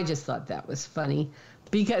I just thought that was funny.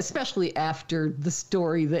 Because especially after the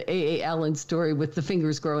story, the A.A. Allen story with the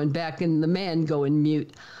fingers growing back and the man going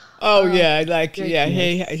mute. Oh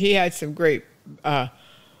he had some great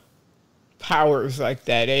powers like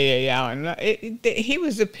that. A.A. Allen. He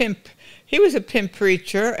was a pimp. He was a pimp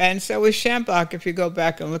preacher, and so was Shambach. If you go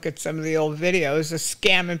back and look at some of the old videos,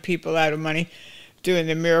 scamming people out of money. doing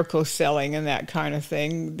the miracle selling and that kind of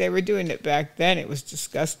thing. They were doing it back then. It was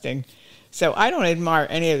disgusting. So I don't admire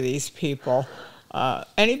any of these people.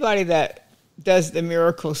 Anybody that does the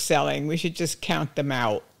miracle selling, we should just count them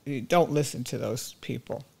out. You don't listen to those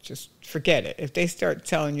people. Just forget it. If they start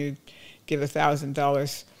telling you, give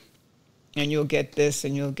 $1,000 and you'll get this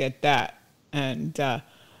and you'll get that, and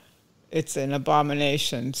it's an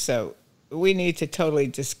abomination. So we need to totally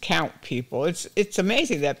discount people. It's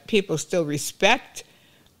amazing that people still respect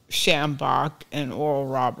Schambach and Oral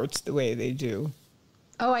Roberts the way they do.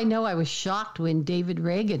 Oh, I know. I was shocked when David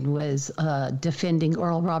Reagan was defending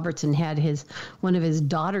Oral Roberts and had one of his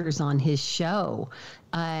daughters on his show.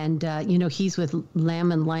 And, he's with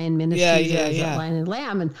Lamb and Lion Ministries. Yeah. Lion and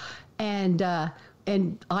Lamb. And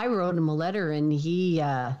I wrote him a letter, and he,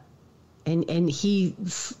 I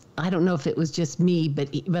don't know if it was just me,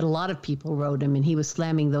 but a lot of people wrote him, and he was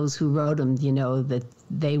slamming those who wrote him, that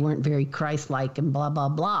they weren't very Christ-like and blah, blah,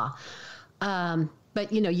 blah.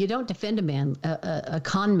 But, you don't defend a man, a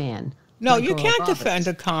con man. No, like you Oral can't Roberts. defend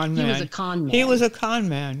a con man. He was a con man. He was a con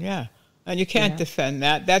man, yeah. And you can't defend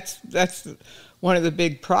that. That's one of the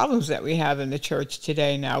big problems that we have in the church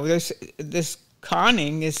today now. This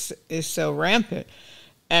conning is so rampant.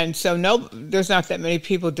 And so there's not that many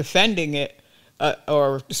people defending it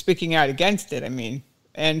or speaking out against it, I mean.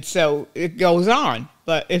 And so it goes on.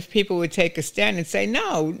 But if people would take a stand and say,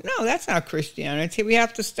 no, that's not Christianity, we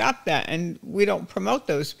have to stop that, and we don't promote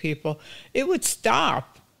those people, it would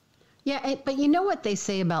stop. Yeah, but you know what they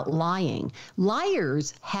say about lying?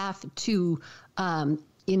 Liars have to,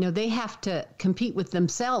 they have to compete with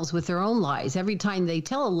themselves with their own lies. Every time they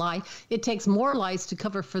tell a lie, it takes more lies to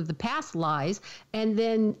cover for the past lies, and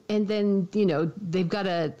then they've got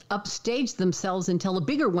to upstage themselves and tell a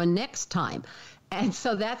bigger one next time. And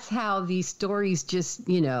so that's how these stories just,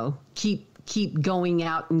 keep going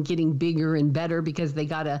out and getting bigger and better, because they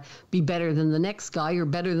got to be better than the next guy or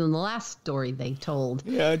better than the last story they told.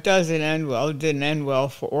 Yeah, it doesn't end well. It didn't end well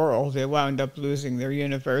for Oral. They wound up losing their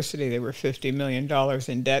university. They were $50 million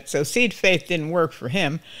in debt. So seed faith didn't work for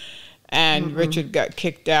him. And Richard got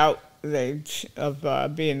kicked out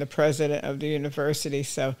of being the president of the university.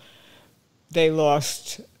 So they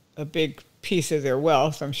lost a big piece of their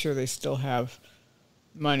wealth. I'm sure they still have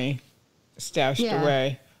money stashed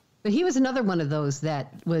away. But he was another one of those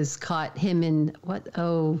that was caught. Him and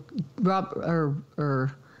Oral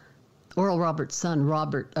Roberts' son,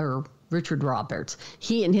 Richard Roberts.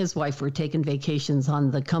 He and his wife were taking vacations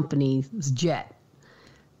on the company's jet.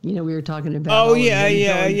 We were talking about. Oh yeah.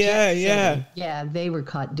 Yeah, they were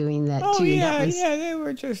caught doing that too. They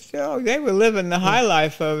were just. They were living the high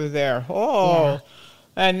life over there.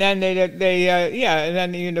 And then and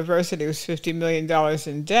then the university was $50 million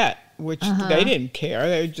in debt, which they didn't care.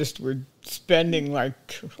 They just were spending like,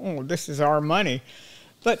 this is our money.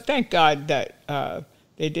 But thank God that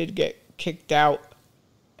they did get kicked out,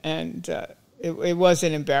 and it was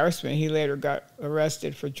an embarrassment. He later got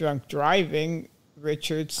arrested for drunk driving,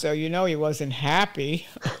 Richard, so he wasn't happy.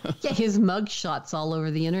 Yeah, his mug shots all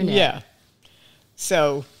over the internet. Yeah.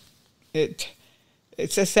 So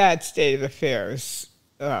it's a sad state of affairs.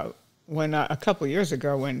 When a couple years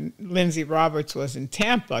ago, when Lindsay Roberts was in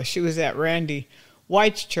Tampa, she was at Randy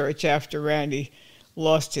White's church after Randy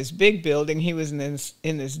lost his big building. He was in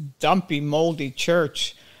this dumpy, moldy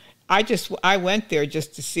church. I went there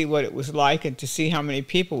just to see what it was like and to see how many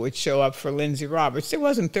people would show up for Lindsay Roberts. There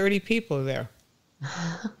wasn't 30 people there.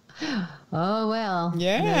 Oh, well.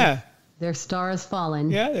 Yeah. Their star has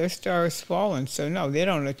fallen. Yeah, their star has fallen. So, no, they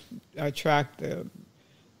don't attract the...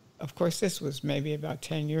 Of course, this was maybe about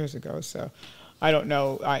 10 years ago, so I don't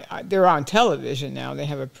know. They're on television now. They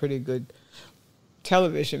have a pretty good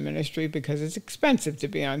television ministry because it's expensive to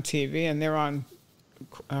be on TV, and they're on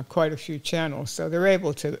quite a few channels, so they're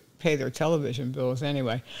able to pay their television bills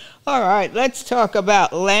anyway. All right, let's talk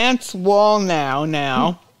about Lance Wallnau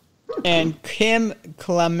now and Kim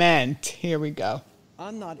Clement. Here we go.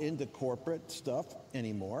 I'm not into corporate stuff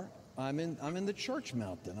anymore. I'm in the church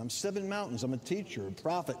mountain. I'm 7 mountains. I'm a teacher, a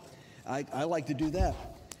prophet. I like to do that.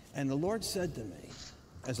 And the Lord said to me,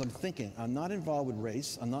 as I'm thinking, I'm not involved with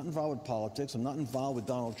race. I'm not involved with politics. I'm not involved with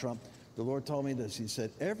Donald Trump. The Lord told me this. He said,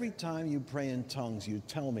 every time you pray in tongues, you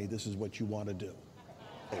tell me this is what you want to do.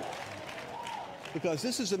 Because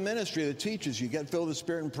this is a ministry that teaches you get filled with the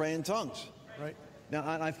Spirit and pray in tongues. Right. Now,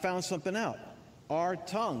 I found something out. Our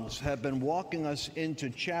tongues have been walking us into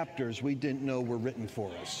chapters we didn't know were written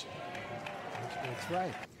for us. That's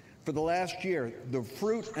right. For the last year, the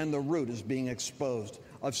fruit and the root is being exposed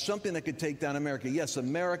of something that could take down America. Yes,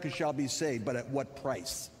 America shall be saved, but at what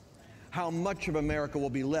price? How much of America will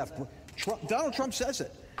be left? Donald Trump says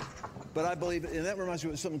it. But I believe, and that reminds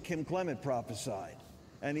me of something Kim Clement prophesied.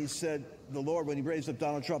 And he said, the Lord, when he raised up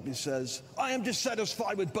Donald Trump, he says, I am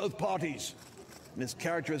dissatisfied with both parties. In his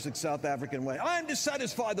characteristic South African way. I am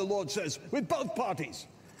dissatisfied, the Lord says, with both parties.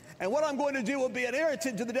 And what I'm going to do will be an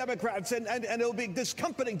irritant to the Democrats, and it'll be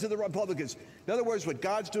discomforting to the Republicans. In other words, what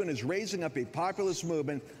God's doing is raising up a populist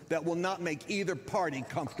movement that will not make either party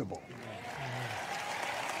comfortable.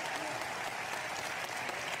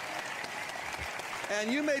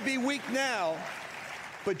 And you may be weak now,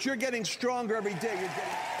 but you're getting stronger every day.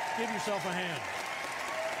 Give yourself a hand.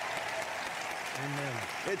 Amen.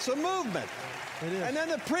 It's a movement. It is. And then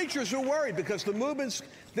the preachers are worried because the movements,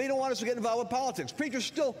 they don't want us to get involved with politics. Preachers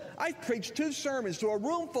still, I preached 2 sermons to a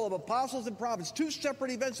room full of apostles and prophets, 2 separate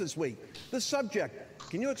events this week. The subject,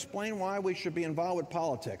 can you explain why we should be involved with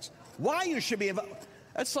politics? Why you should be involved?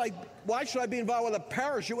 That's like, why should I be involved with a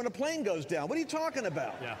parachute when a plane goes down? What are you talking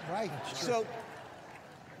about? Yeah. Right.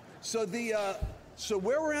 So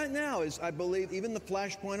where we're at now is, I believe, even the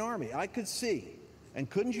Flashpoint Army, I could see, and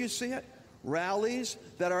couldn't you see it? Rallies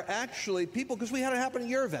that are actually people, because we had it happen at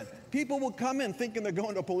your event. People will come in thinking they're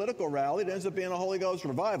going to a political rally. It ends up being a Holy Ghost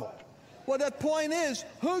revival. Well, the point is,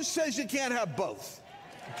 who says you can't have both?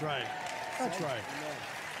 That's right. That's right.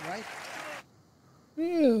 Right?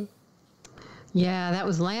 Yeah. Yeah, that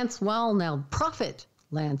was Lance Wallnau, Prophet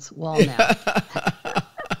Lance Wallnau.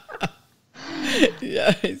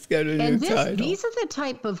 Yeah, he's got a new title. These are the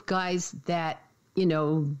type of guys that, you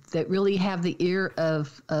know, that really have the ear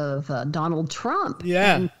of Donald Trump.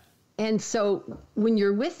 Yeah. And so when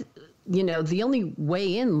you're with, you know, the only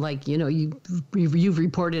way in, like, you know, you've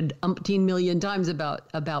reported umpteen million times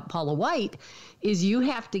about Paula White, is you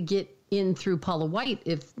have to get in through Paula White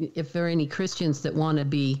if there are any Christians that want to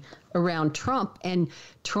be around Trump. And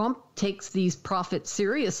Trump takes these prophets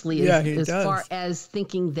seriously as far as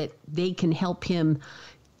thinking that they can help him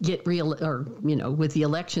get real, or, you know, with the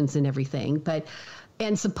elections and everything.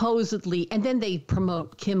 And supposedly, and then they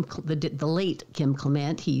promote the late Kim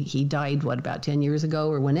Clement. He died, about 10 years ago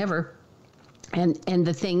or whenever. And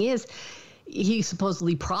the thing is, he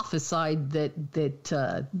supposedly prophesied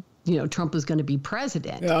that you know, Trump was going to be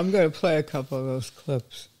president. Yeah, I'm going to play a couple of those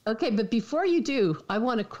clips. Okay, but before you do, I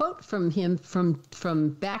want to quote from him from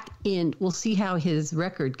back in, we'll see how his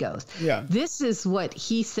record goes. Yeah. This is what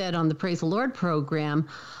he said on the Praise the Lord program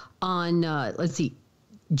on,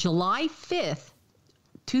 July 5th,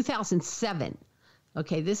 2007.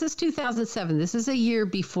 Okay, this is 2007. This is a year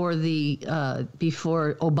before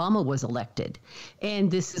before Obama was elected.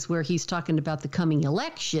 And this is where he's talking about the coming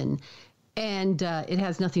election. And it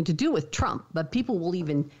has nothing to do with Trump, but people will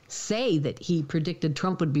even say that he predicted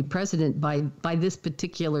Trump would be president by this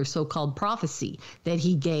particular so-called prophecy that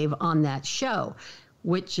he gave on that show,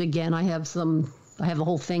 which, again, I have the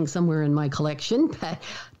whole thing somewhere in my collection,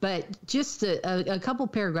 but just a couple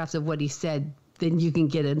paragraphs of what he said, then you can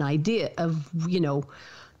get an idea of, you know,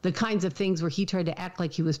 the kinds of things where he tried to act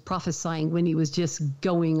like he was prophesying when he was just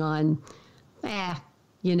going on,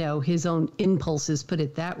 you know, his own impulses, put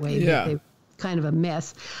it that way. Yeah. They were kind of a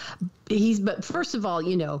mess. But first of all,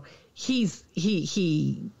 you know, he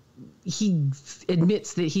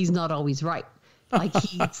admits that he's not always right. Like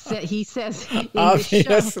he says in Obviously.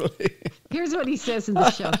 the show. Here's what he says in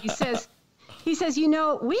the show. He says, you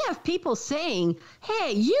know, we have people saying,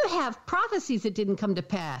 hey, you have prophecies that didn't come to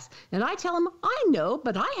pass. And I tell them, I know,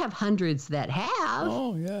 but I have hundreds that have.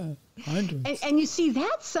 Oh, yeah, hundreds. And you see,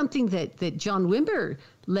 that's something that John Wimber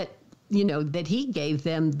that he gave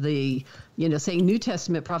them the, you know, saying New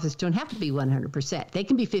Testament prophets don't have to be 100%. They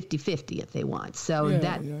can be 50-50 if they want. So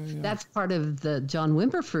that's part of the John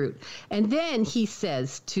Wimber fruit. And then he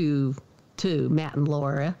says to Matt and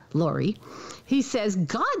Lori, he says,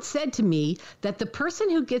 God said to me that the person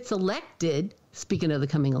who gets elected, speaking of the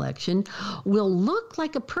coming election, will look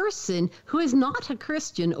like a person who is not a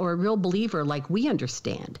Christian or a real believer like we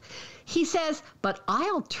understand. He says, but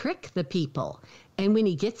I'll trick the people. And when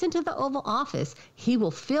he gets into the Oval Office, he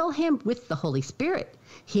will fill him with the Holy Spirit.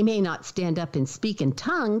 He may not stand up and speak in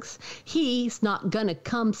tongues. He's not going to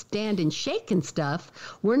come stand and shake and stuff.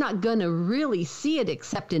 We're not going to really see it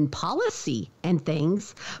except in policy and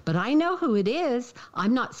things. But I know who it is.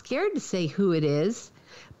 I'm not scared to say who it is,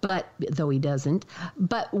 but though he doesn't.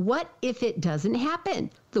 But what if it doesn't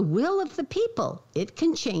happen? The will of the people, it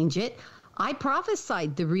can change it. I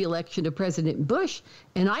prophesied the re-election of President Bush,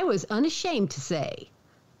 and I was unashamed to say.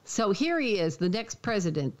 So here he is, the next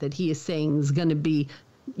president that he is saying is going to be,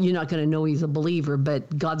 you're not going to know he's a believer,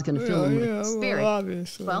 but God's going to fill him with the Spirit. Well,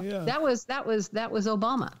 obviously, that was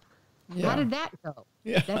Obama. How did that go?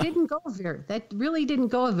 Yeah. That really didn't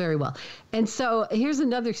go very well. And so here's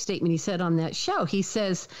another statement he said on that show. He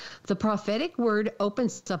says, the prophetic word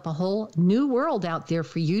opens up a whole new world out there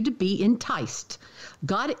for you to be enticed.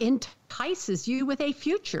 God entices you with a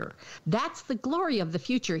future. That's the glory of the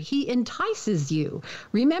future. He entices you.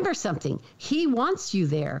 Remember something. He wants you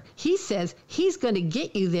there. He says he's going to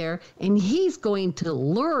get you there, and he's going to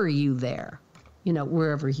lure you there,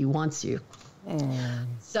 wherever he wants you.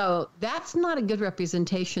 So that's not a good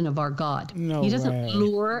representation of our God. No He doesn't way.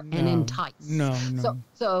 lure and entice. No.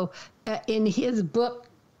 So in his book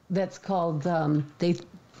that's called, let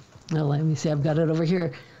me see, I've got it over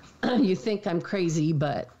here. You think I'm crazy,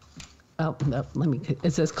 but,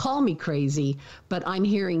 it says, call me crazy, but I'm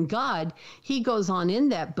hearing God. He goes on in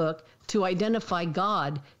that book to identify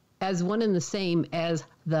God as one and the same as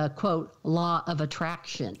the, quote, law of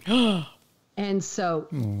attraction. And so,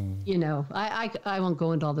 I won't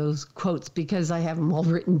go into all those quotes because I have them all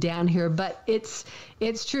written down here. But it's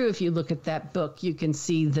true. If you look at that book, you can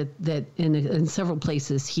see that in several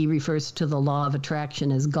places he refers to the law of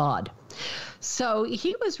attraction as God. So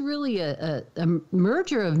he was really a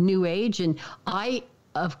merger of New Age. And I,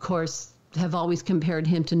 of course, have always compared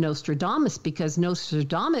him to Nostradamus, because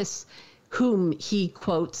Nostradamus, whom he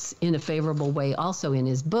quotes in a favorable way also in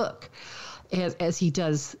his book, as he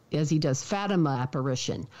does Fatima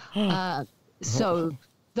apparition. So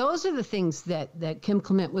those are the things that Kim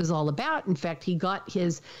Clement was all about. In fact, he got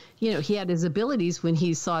his, he had his abilities when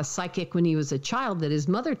he saw a psychic when he was a child that his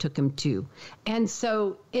mother took him to. And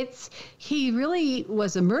so he really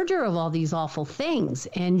was a merger of all these awful things.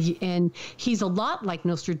 And he's a lot like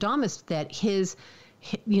Nostradamus, that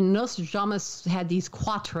Nostradamus had these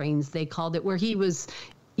quatrains, they called it, where he was,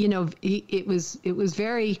 it was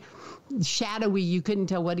very shadowy. You couldn't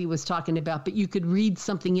tell what he was talking about, but you could read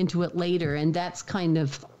something into it later. And that's kind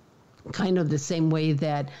of the same way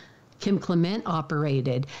that Kim Clement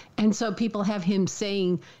operated. And so people have him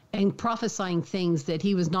saying and prophesying things that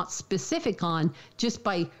he was not specific on just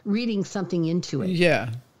by reading something into it. Yeah.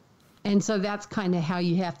 And so that's kind of how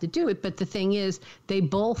you have to do it. But the thing is, they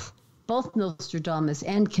both Nostradamus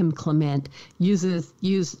and Kim Clement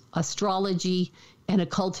use astrology and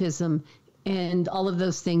occultism and all of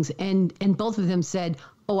those things. And both of them said,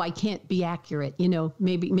 oh, I can't be accurate.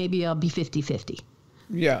 Maybe I'll be 50-50.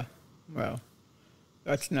 Yeah. Well,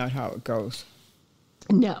 that's not how it goes.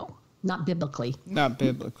 No, not biblically. Not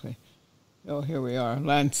biblically. Oh, here we are.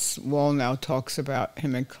 Lance Wallnau talks about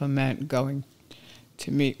him and Clement going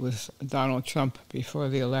to meet with Donald Trump before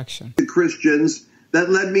the election. The Christians that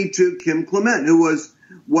led me to Kim Clement, who was,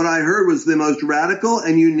 what I heard, was the most radical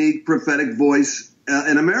and unique prophetic voice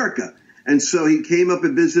in America. And so he came up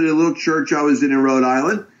and visited a little church I was in Rhode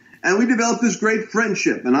Island, and we developed this great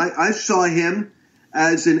friendship. And I saw him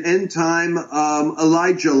as an end-time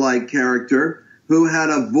Elijah-like character who had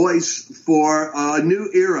a voice for a new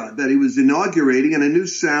era that he was inaugurating, and a new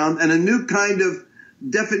sound and a new kind of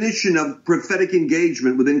definition of prophetic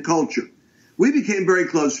engagement within culture. We became very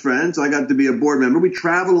close friends. I got to be a board member. We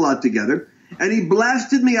traveled a lot together. And he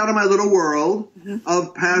blasted me out of my little world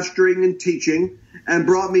of pastoring and teaching and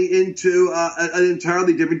brought me into an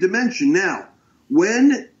entirely different dimension. Now,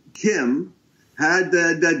 when Kim had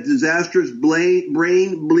that disastrous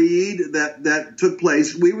brain bleed that took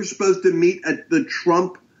place, we were supposed to meet at the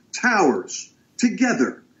Trump Towers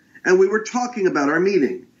together. And we were talking about our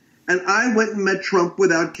meeting. And I went and met Trump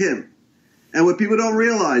without Kim. And what people don't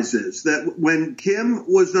realize is that when Kim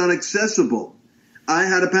was not accessible, I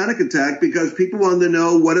had a panic attack because people wanted to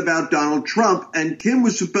know, what about Donald Trump? And Kim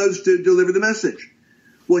was supposed to deliver the message.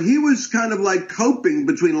 Well, he was kind of like coping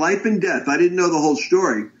between life and death. I didn't know the whole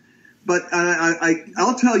story. But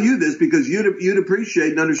I'll tell you this because you'd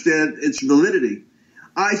appreciate and understand its validity.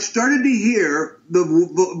 I started to hear the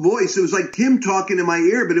voice. It was like Kim talking in my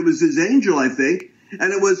ear, but it was his angel, I think.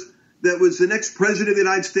 And that was the next president of the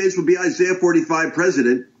United States would be Isaiah 45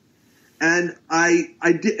 president. And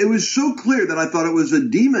it was so clear that I thought it was a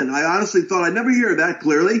demon. I honestly thought I'd never hear that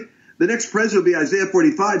clearly. The next president would be Isaiah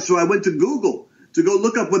 45. So I went to Google to go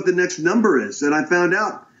look up what the next number is. And I found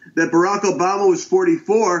out that Barack Obama was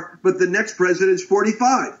 44, but the next president is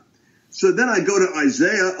 45. So then I go to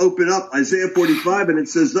Isaiah, open up Isaiah 45, and it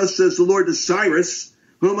says, thus says the Lord to Cyrus,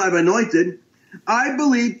 whom I've anointed. I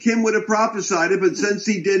believe Kim would have prophesied it, but since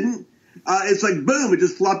he didn't, it's like, boom, it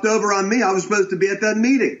just flopped over on me. I was supposed to be at that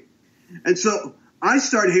meeting. And so I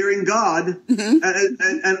start hearing God, and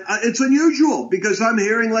it's unusual because I'm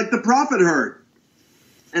hearing like the prophet heard.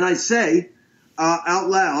 And I say out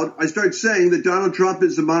loud, I start saying that Donald Trump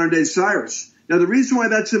is the modern-day Cyrus. Now, the reason why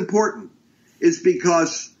that's important is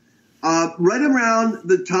because right around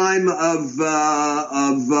the time of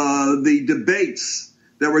the debates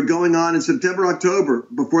that were going on in September, October,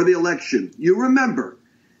 before the election, you remember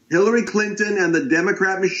Hillary Clinton and the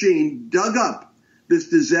Democrat machine dug up this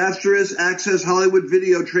disastrous Access Hollywood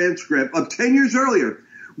video transcript of 10 years earlier,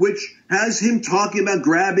 which has him talking about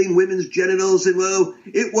grabbing women's genitals, and well,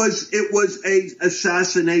 it was a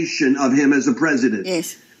assassination of him as a president.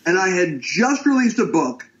 Yes. And I had just released a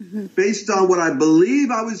book based on what I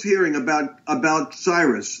believe I was hearing about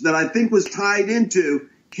Cyrus that I think was tied into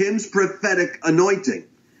Kim's prophetic anointing.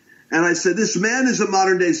 And I said, this man is a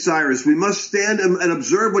modern day Cyrus. We must stand and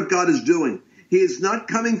observe what God is doing. He is not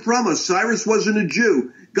coming from us. Cyrus wasn't a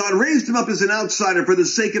Jew. God raised him up as an outsider for the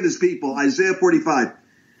sake of his people. Isaiah 45.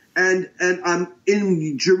 And I'm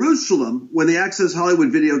in Jerusalem when the Access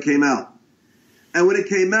Hollywood video came out. And when it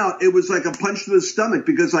came out, it was like a punch to the stomach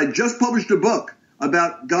because I just published a book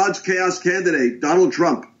about God's chaos candidate, Donald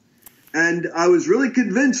Trump. And I was really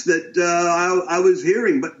convinced that I was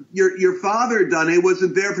hearing, but your father, Donnie,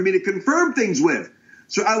 wasn't there for me to confirm things with.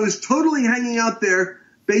 So I was totally hanging out there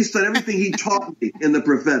based on everything he taught me in the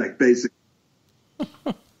prophetic, basically.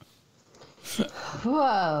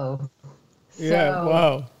 Whoa. Yeah,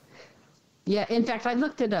 wow. Yeah, in fact, I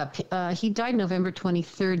looked it up. He died November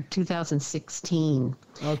 23rd, 2016.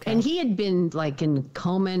 Okay. And he had been like in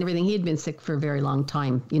coma and everything. He had been sick for a very long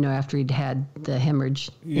time, after he'd had the hemorrhage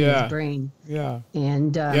in his brain. Yeah.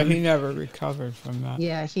 And he never recovered from that.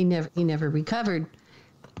 Yeah, he never recovered.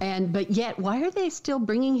 But yet, why are they still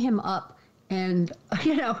bringing him up? And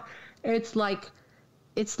it's like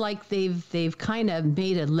they've kind of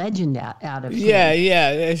made a legend out of him.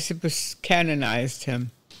 Yeah, they was canonized him.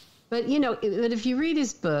 But, but if you read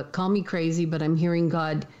his book, Call Me Crazy, But I'm Hearing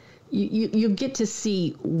God, you get to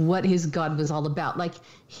see what his God was all about. Like,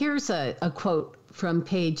 here's a quote from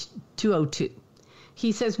page 202.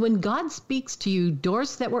 He says, when God speaks to you,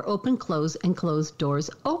 doors that were open close and closed doors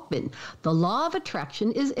open. The law of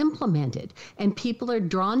attraction is implemented, and people are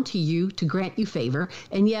drawn to you to grant you favor,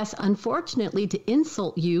 and yes, unfortunately, to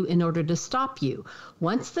insult you in order to stop you.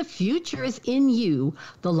 Once the future is in you,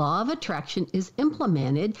 the law of attraction is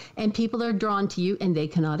implemented, and people are drawn to you, and they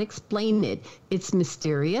cannot explain it. It's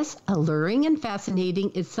mysterious, alluring, and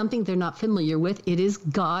fascinating. It's something they're not familiar with. It is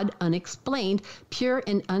God unexplained, pure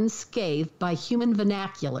and unscathed by human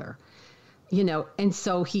vernacular. And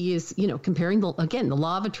so he is, comparing the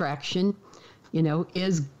law of attraction,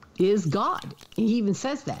 is God. He even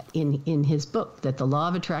says that in his book, that the law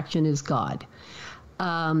of attraction is God.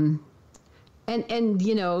 And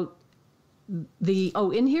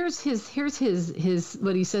here's his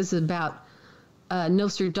what he says about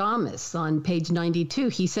Nostradamus on page 92.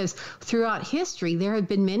 He says, throughout history, there have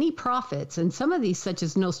been many prophets, and some of these, such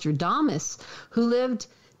as Nostradamus, who lived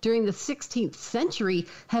during the 16th century,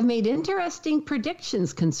 have made interesting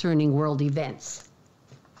predictions concerning world events.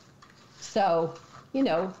 So,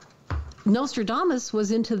 Nostradamus was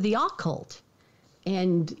into the occult.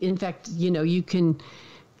 And in fact, you can,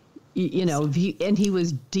 and he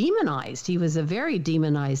was demonized. He was a very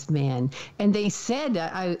demonized man. And they said,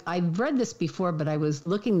 I've read this before, but I was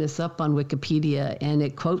looking this up on Wikipedia, and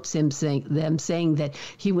it quotes him saying that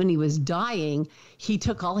when he was dying, he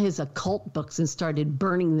took all his occult books and started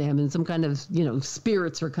burning them, and some kind of,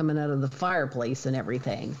 spirits were coming out of the fireplace and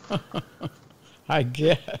everything. I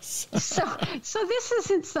guess. So this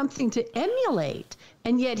isn't something to emulate.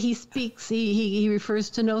 And yet he speaks, he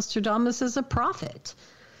refers to Nostradamus as a prophet.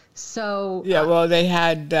 So yeah, well, they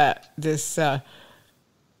had this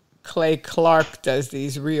Clay Clark does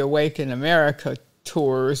these Reawaken America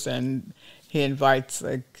tours, and he invites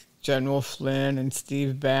like General Flynn and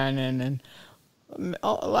Steve Bannon and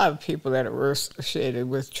a lot of people that were associated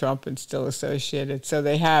with Trump and still associated. So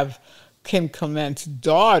they have Kim Clement's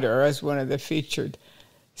daughter as one of the featured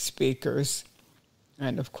speakers,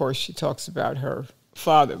 and of course she talks about her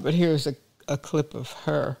father. But here's a clip of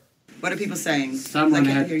her. What are people saying? Someone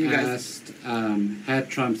had asked, had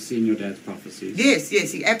Trump seen your dad's prophecies? Yes,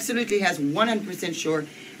 he absolutely has, 100% sure.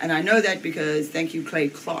 And I know that because, thank you, Clay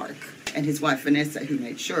Clark and his wife Vanessa, who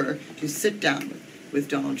made sure to sit down with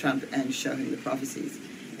Donald Trump and show him the prophecies.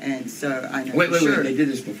 And so I know Wait, sure. they did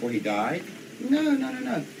this before he died?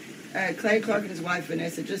 No. Clay Clark and his wife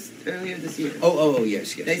Vanessa just earlier this year. Oh,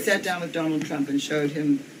 yes. They sat down with Donald Trump and showed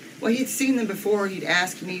him. Well, he'd seen them before. He'd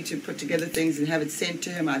asked me to put together things and have it sent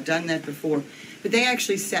to him. I've done that before. But they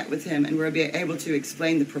actually sat with him and were able to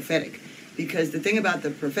explain the prophetic. Because the thing about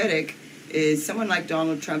the prophetic is someone like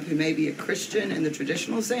Donald Trump, who may be a Christian in the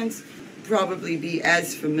traditional sense, probably be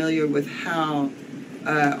as familiar with how,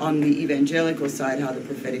 on the evangelical side, how the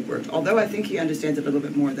prophetic worked. Although I think he understands it a little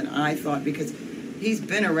bit more than I thought, because he's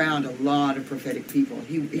been around a lot of prophetic people.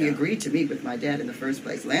 He agreed to meet with my dad in the first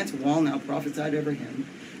place. Lance Wallnau prophesied over him.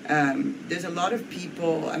 There's a lot of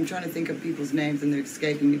people, I'm trying to think of people's names and they're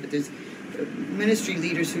escaping me, but there's ministry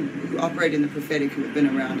leaders who operate in the prophetic who have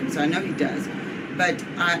been around him, so I know he does. But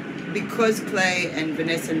because Clay and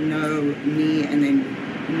Vanessa know me and they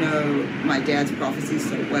know my dad's prophecies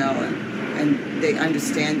so well, and they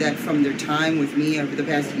understand that from their time with me over the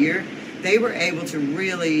past year, they were able to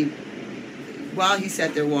really, while he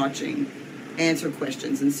sat there watching, answer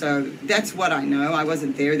questions. And so that's what I know. I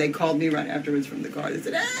wasn't there. They called me right afterwards from the car. They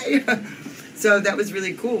said, hey! So that was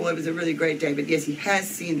really cool. It was a really great day. But yes, he has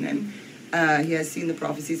seen them. He has seen the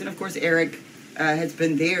prophecies. And of course, Eric has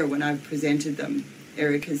been there when I've presented them.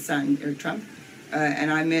 Eric, his son, Eric Trump.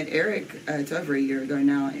 And I met Eric, it's over a year ago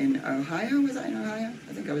now, in Ohio. Was I in Ohio?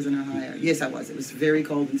 I think I was in Ohio. Yes, I was. It was very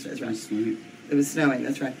cold and that's right. It was snowing,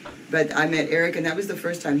 that's right. But I met Eric, and that was the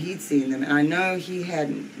first time he'd seen them. And I know he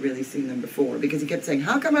hadn't really seen them before because he kept saying,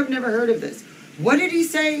 how come I've never heard of this? What did he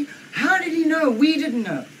say? How did he know? We didn't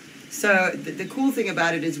know. So the cool thing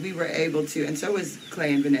about it is we were able to, and so was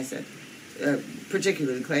Clay and Vanessa,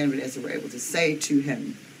 particularly Clay and Vanessa were able to say to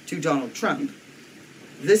him, to Donald Trump,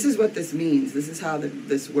 this is what this means. This is how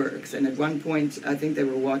this works. And at one point, I think they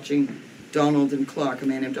were watching Donald and Clark, a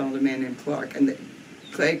man named Donald, a man named Clark, and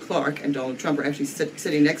Clay Clark and Donald Trump are actually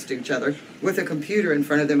sitting next to each other with a computer in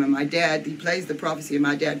front of them, and my dad, he plays the prophecy, and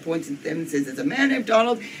my dad points at them and says, there's a man named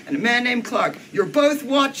Donald and a man named Clark. You're both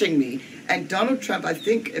watching me. And Donald Trump, I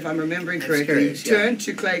think, if I'm remembering correctly, turned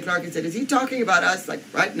to Clay Clark and said, is he talking about us, like,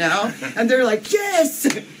 right now? And they're like, yes!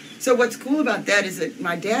 So what's cool about that is that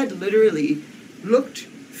my dad literally looked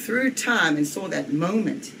through time and saw that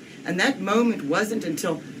moment. And that moment wasn't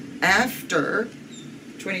until after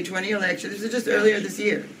 2020 election. This was just earlier this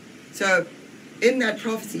year. So in that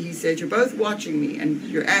prophecy, he said, you're both watching me and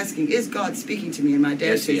you're asking, is God speaking to me? And my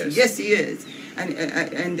dad says, yes, he is.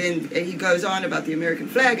 And then he goes on about the American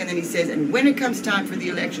flag, and then he says, and when it comes time for the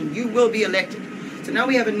election, you will be elected. So now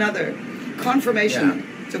we have another confirmation.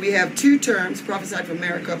 Yeah. So we have 2 terms prophesied from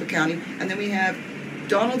Maricopa County, and then we have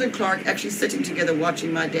Donald and Clark actually sitting together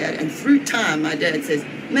watching my dad, and through time, my dad says,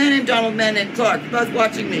 man named Donald, man named Clark, both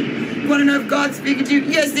watching me. You want to know if God's speaking to you?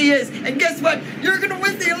 Yes, he is. And guess what? You're going to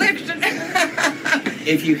win the election.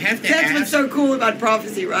 If you have to That's what's so cool about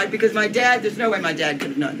prophecy, right? Because my dad, there's no way my dad could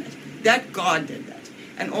have known that. That God did that.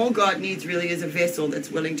 And all God needs really is a vessel that's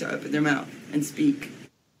willing to open their mouth and speak.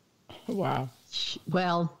 Wow.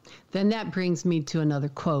 Well, then that brings me to another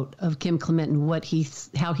quote of Kim Clement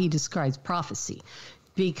and how he describes prophecy.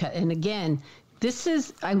 And again, this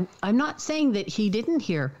is, I'm not saying that he didn't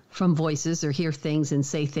hear from voices or hear things and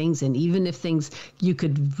say things, and even if things, you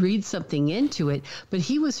could read something into it, but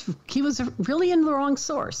he was really in the wrong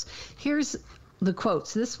source. Here's the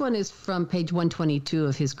quotes. This one is from page 122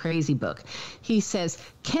 of his crazy book. He says,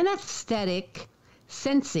 kinesthetic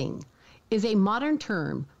sensing is a modern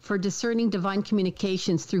term for discerning divine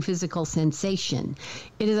communications through physical sensation.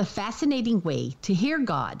 It is a fascinating way to hear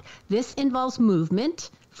God. This involves movement,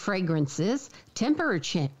 fragrances,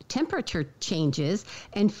 temperature changes,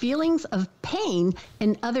 and feelings of pain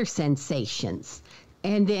and other sensations.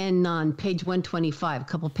 And then on page 125, a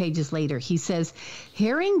couple pages later, he says,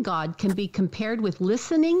 hearing God can be compared with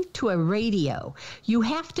listening to a radio. You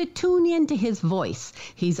have to tune into his voice.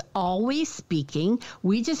 He's always speaking.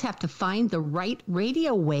 We just have to find the right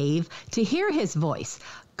radio wave to hear his voice.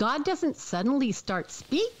 God doesn't suddenly start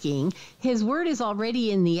speaking. His word is already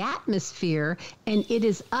in the atmosphere, and it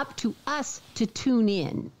is up to us to tune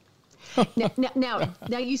in. Now,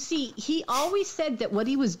 you see, he always said that what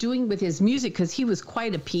he was doing with his music, because he was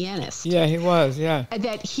quite a pianist. Yeah, he was, yeah.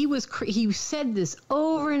 That he said this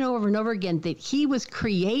over and over and over again, that he was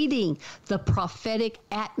creating the prophetic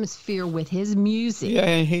atmosphere with his music. Yeah,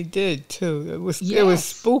 and he did, too. It was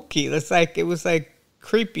spooky. It was like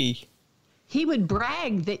creepy. He would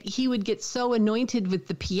brag that he would get so anointed with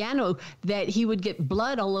the piano that he would get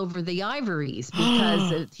blood all over the ivories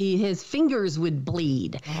because his fingers would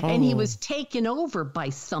bleed, and he was taken over by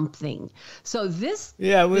something. So this,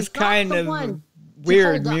 it was kind of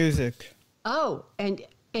weird music. Oh, and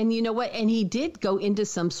you know what? And he did go into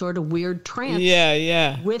some sort of weird trance.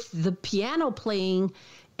 Yeah. With the piano playing,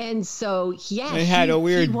 and so it had a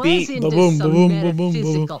weird beat. He was into some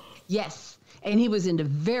metaphysical. Yes. And he was into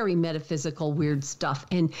very metaphysical, weird stuff.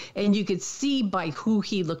 And you could see by who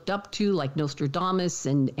he looked up to, like Nostradamus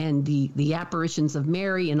and the apparitions of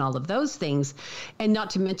Mary and all of those things. And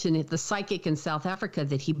not to mention the psychic in South Africa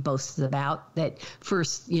that he boasts about, that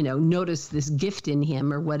first, noticed this gift in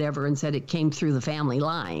him or whatever and said it came through the family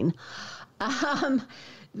line.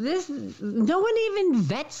 no one even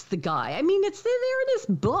vets the guy. I mean, it's there in his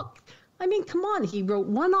book. I mean, come on. He wrote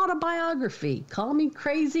one autobiography. Call me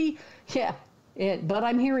crazy. Yeah. But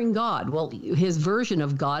I'm hearing God. Well, his version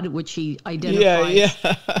of God, which he identifies.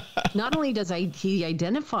 Yeah. Not only does he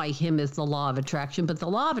identify him as the law of attraction, but the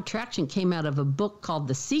law of attraction came out of a book called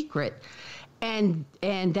The Secret. And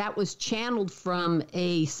that was channeled from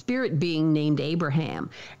a spirit being named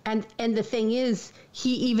Abraham. And the thing is,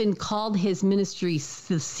 he even called his ministry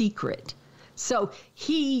The Secret. So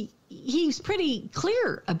he's pretty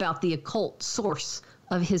clear about the occult source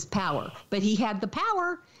of his power. But he had the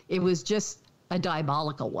power. It was just a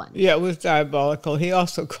diabolical one. Yeah, it was diabolical. He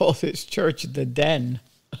also called his church the Den.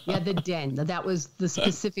 Yeah, the Den. That was the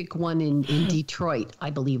specific one in Detroit,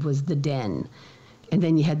 I believe, was the Den. And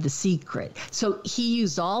then you had The Secret. So he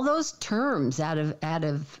used all those terms out of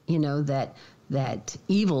that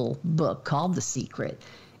evil book called The Secret.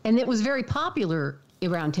 And it was very popular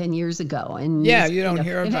around 10 years ago. And yeah, you don't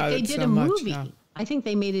hear in fact, about they it did so a much movie. now. I think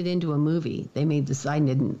they made it into a movie. They made this. I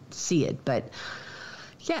didn't see it, but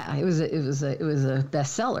yeah, it was a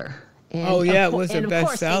bestseller. And it was a and of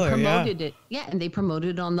course they bestseller. promoted it. Yeah, and they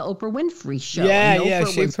promoted it on the Oprah Winfrey Show. Yeah, and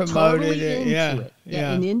Oprah she was promoted totally it. into it.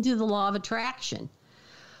 Yeah. And into the law of attraction.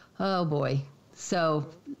 Oh boy. So,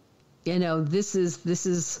 this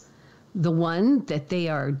is the one that they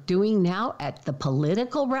are doing now at the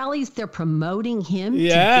political rallies. They're promoting him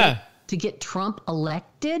to get Trump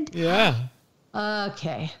elected. Yeah.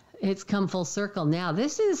 Okay. It's come full circle now.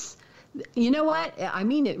 This is, you know what? I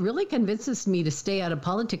mean, it really convinces me to stay out of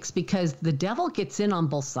politics because the devil gets in on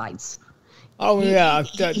both sides. Oh,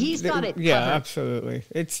 He's got it Yeah, covered. absolutely.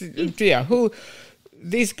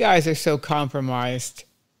 These guys are so compromised.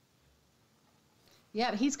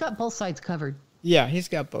 Yeah, he's got both sides covered. Yeah, he's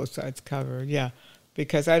got both sides covered. Yeah,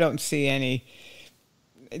 because I don't see any.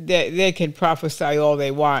 They can prophesy all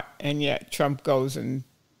they want, and yet Trump goes and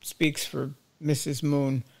speaks for Mrs.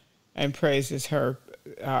 Moon and praises her,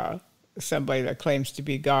 somebody that claims to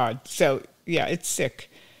be God. So yeah, it's sick.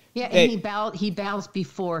 Yeah, and he bows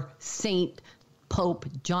before Saint Pope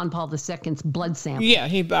John Paul II's blood sample. Yeah,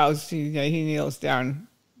 he bows. He kneels down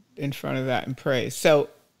in front of that and prays. So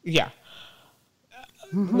yeah.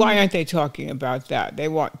 Mm-hmm. Why aren't they talking about that? They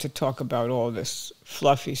want to talk about all this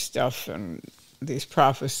fluffy stuff and these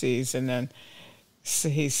prophecies, and then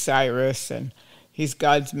he's Cyrus and he's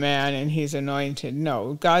God's man and he's anointed.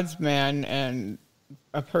 No, God's man and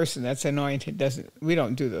a person that's anointed we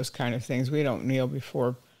don't do those kind of things. We don't kneel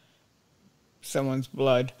before someone's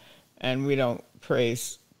blood, and we don't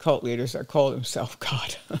praise cult leaders that call themselves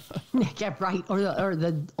God. Yeah, right. Or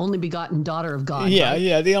the only begotten daughter of God. Yeah, right?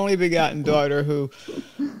 yeah, the only begotten daughter who,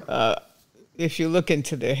 if you look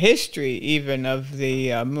into the history even of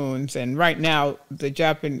the moons, and right now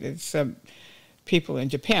some people in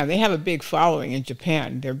Japan, they have a big following in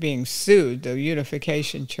Japan. They're being sued, the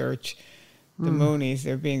Unification Church, the Moonies,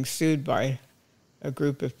 they're being sued by a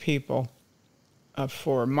group of people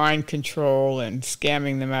for mind control and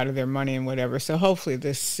scamming them out of their money and whatever. So hopefully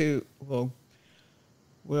this suit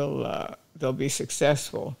they'll be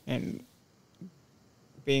successful in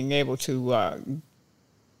being able to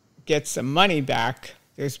get some money back.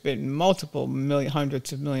 There's been multiple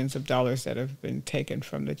hundreds of millions of dollars that have been taken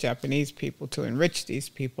from the Japanese people to enrich these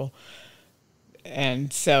people.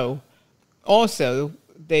 And so also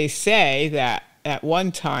they say that at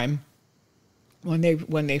one time when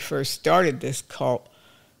they first started this cult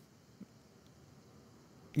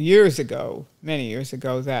many years ago,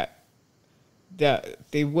 that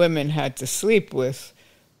the women had to sleep with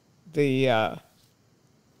the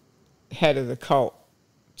head of the cult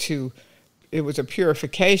it was a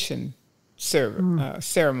purification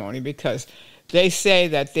ceremony, because they say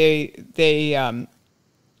that they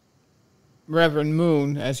Reverend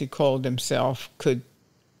Moon, as he called himself, could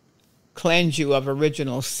cleanse you of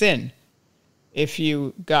original sin. If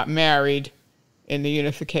you got married in the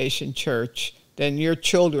Unification Church, then your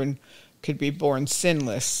children could be born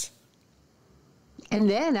sinless. And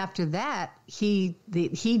then after that, he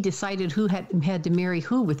decided who had to marry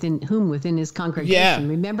whom within his congregation. Yeah.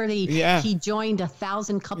 Remember, he joined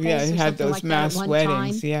 1,000 couples. Yeah, he or had something those like mass that at one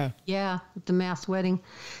weddings. time. Yeah. Yeah, the mass wedding,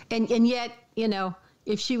 and yet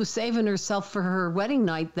if she was saving herself for her wedding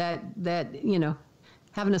night, that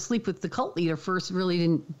having to sleep with the cult leader first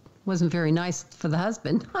really wasn't very nice for the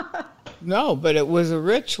husband. No, but it was a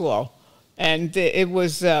ritual, and it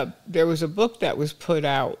was there was a book that was put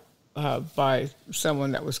out by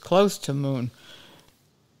someone that was close to Moon,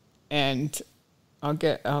 and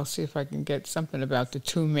I'll see if I can get something about the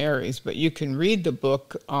two Marys. But you can read the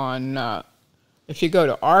book on if you go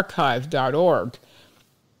to archive.org,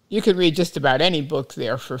 you could read just about any book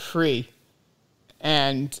there for free.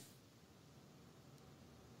 And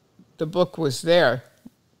the book was there.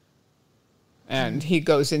 And he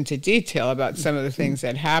goes into detail about some of the things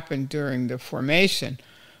that happened during the formation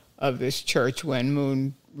of this church when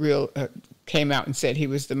Moon came out and said he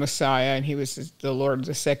was the Messiah and he was the Lord of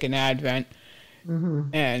the Second Advent.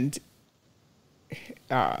 And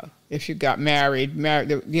if you got married,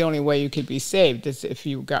 the only way you could be saved is if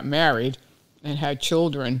you got married and had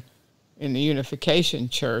children in the Unification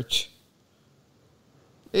Church.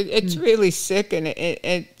 It's really sick, and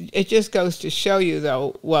it just goes to show you,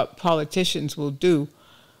 though, what politicians will do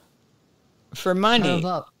for money. For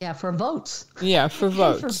votes. Yeah, for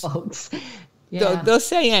votes. For votes. Yeah. They'll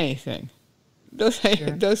say anything. They'll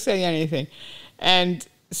say anything. And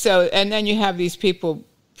then you have these people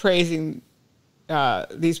praising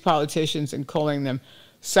these politicians and calling them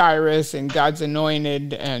Cyrus and God's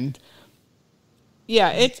anointed, and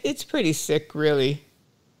yeah, it's pretty sick, really.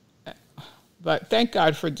 But thank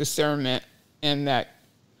God for discernment, and that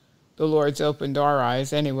the Lord's opened our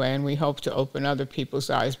eyes anyway, and we hope to open other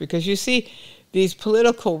people's eyes. Because you see, these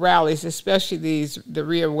political rallies, especially the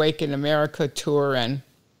Reawaken America tour and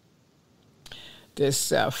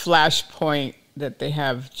this Flashpoint that they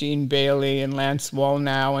have Gene Bailey and Lance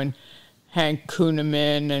Wallnau and Hank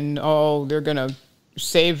Kuhneman, and they're going to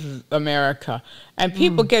save America. And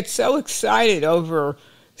people get so excited over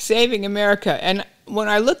saving America. And when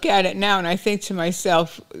I look at it now and I think to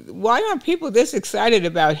myself, why aren't people this excited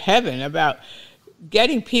about heaven, about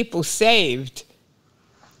getting people saved?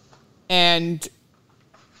 And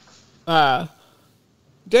they're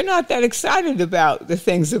not that excited about the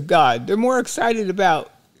things of God. They're more excited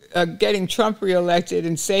about getting Trump reelected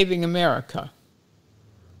and saving America.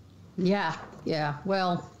 Yeah.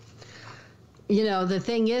 Well, the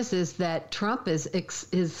thing is that Trump is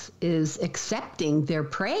accepting their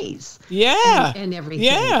praise. Yeah. And everything.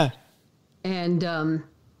 Yeah. And,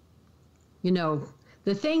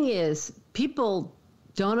 the thing is, people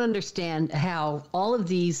don't understand how all of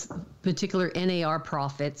these particular NAR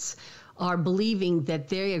prophets are believing that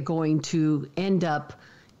they are going to end up,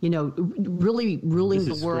 really ruling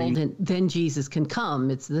the world, and then Jesus can come.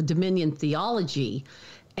 It's the dominion theology.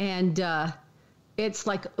 And it's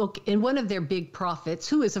like, and one of their big prophets,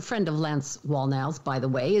 who is a friend of Lance Wallnau's, by the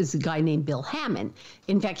way, is a guy named Bill Hammond.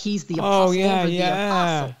 In fact, he's the apostle over the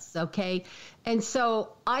apostles, okay? And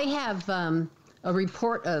so I have a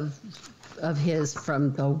report of his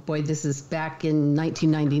from, this is back in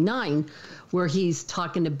 1999, where he's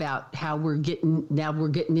talking about how we're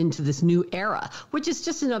getting into this new era, which is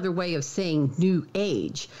just another way of saying new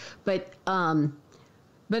age. But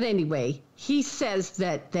anyway, he says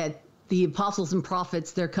that the apostles and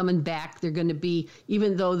prophets, they're coming back. They're going to be,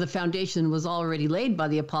 even though the foundation was already laid by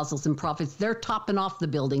the apostles and prophets, they're topping off the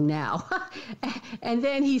building now. And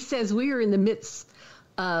then he says we are in the midst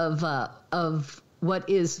of what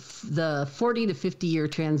is the 40 to 50 year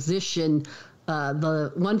transition,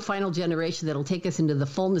 the one final generation that'll take us into the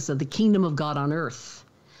fullness of the kingdom of God on earth.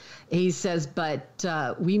 He says, but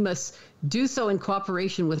we must do so in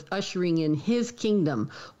cooperation with ushering in his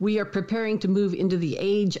kingdom. We are preparing to move into the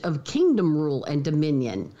age of kingdom rule and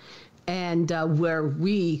dominion, and where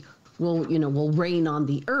we will reign on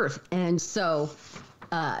the earth. And so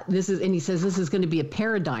he says this is going to be a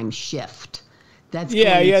paradigm shift. That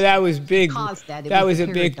was big. That was a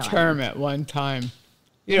big term at one time.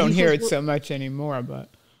 You don't hear it so much anymore, but.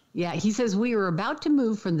 Yeah, he says we are about to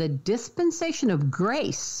move from the dispensation of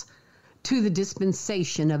grace to the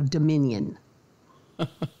dispensation of dominion.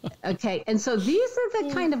 Okay, and so these are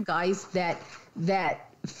the kind of guys that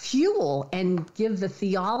fuel and give the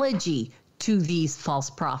theology to these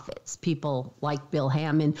false prophets. People like Bill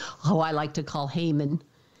Hammond, who I like to call Haman,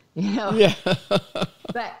 Yeah.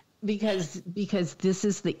 But because this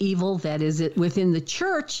is the evil that is within the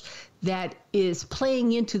church that is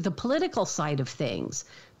playing into the political side of things.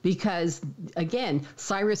 Because, again,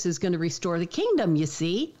 Cyrus is going to restore the kingdom, you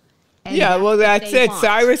see. And that's it.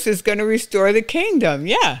 Cyrus is going to restore the kingdom.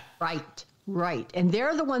 Yeah. Right. And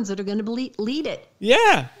they're the ones that are going to lead it.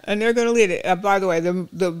 Yeah, and they're going to lead it. By the way,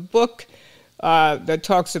 the book that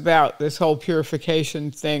talks about this whole purification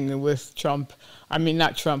thing with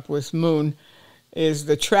with Moon, is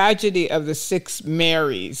The Tragedy of the Six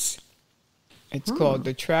Marys. It's called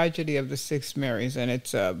The Tragedy of the Six Marys, and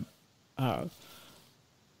it's a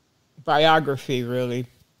biography, really,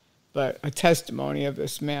 but a testimony of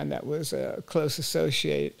this man that was a close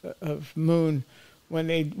associate of Moon. When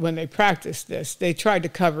they practiced this, they tried to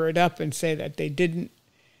cover it up and say that they didn't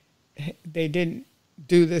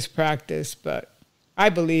do this practice, but I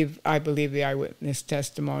believe the eyewitness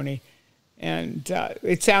testimony, And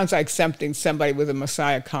it sounds like something somebody with a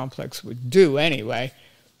Messiah complex would do anyway.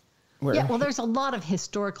 Yeah, well, there's a lot of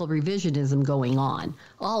historical revisionism going on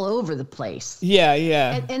all over the place. Yeah,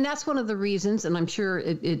 yeah. And that's one of the reasons, and I'm sure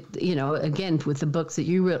it you know, again, with the books that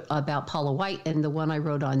you wrote about Paula White and the one I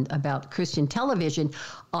wrote on about Christian television,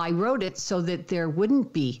 I wrote it so that there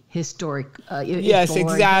wouldn't be historic yes,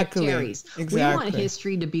 exactly. Exactly. We want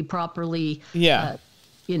history to be properly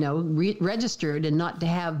you know, registered and not to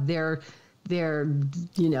have their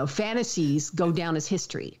you know, fantasies go down as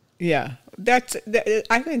history. Yeah,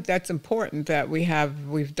 I think that's important that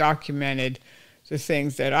we've documented the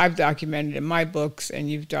things that I've documented in my books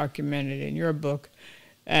and you've documented in your book,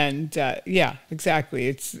 and yeah, exactly.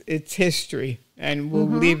 It's history, and we'll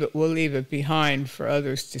leave it behind for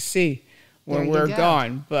others to see when we're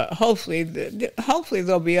gone. But hopefully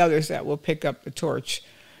there'll be others that will pick up the torch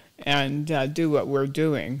and do what we're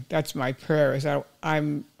doing. That's my prayer. Is I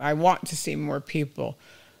want to see more people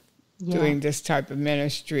doing this type of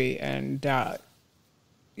ministry, and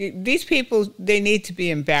these people, they need to be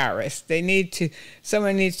embarrassed.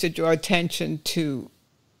 Someone needs to draw attention to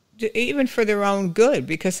even for their own good,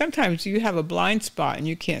 because sometimes you have a blind spot and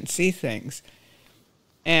you can't see things,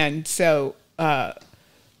 and so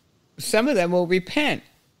some of them will repent.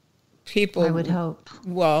 People, I would hope.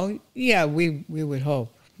 Well, yeah, we would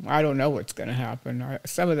hope. I don't know what's going to happen.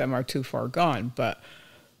 Some of them are too far gone, but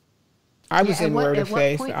I was in Word of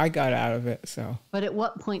Faith. Point, I got out of it. So. But at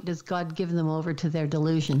what point does God give them over to their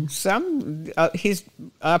delusion?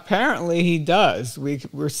 Apparently he does.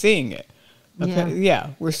 We're seeing it.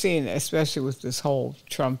 Yeah, we're seeing it, especially with this whole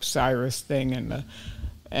Trump Cyrus thing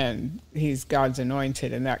and he's God's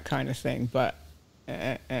anointed and that kind of thing. But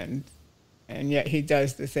and yet he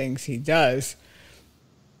does the things he does,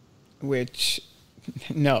 which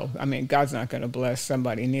no, I mean, God's not going to bless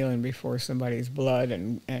somebody kneeling before somebody's blood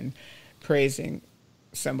and praising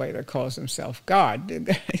somebody that calls himself God.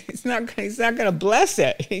 He's not going to bless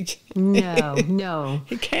it. No.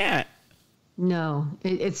 He can't. No.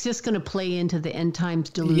 It's just going to play into the end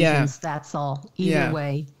times delusions. That's all. Either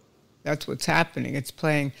way. That's what's happening. It's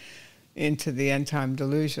playing into the end time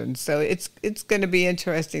delusion. So it's going to be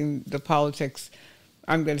interesting, the politics.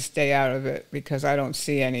 I'm going to stay out of it because I don't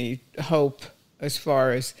see any hope as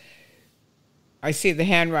far as I see the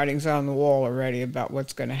handwritings on the wall already about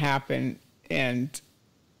what's going to happen, and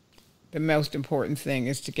the most important thing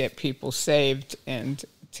is to get people saved and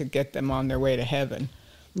to get them on their way to heaven.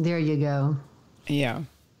 There you go. Yeah,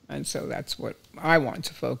 and so that's what I want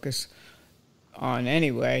to focus on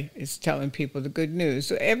anyway, is telling people the good news.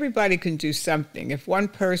 So everybody can do something. If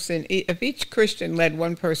each Christian led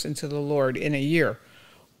one person to the Lord in a year,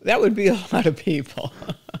 that would be a lot of people.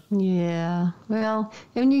 Yeah. Well,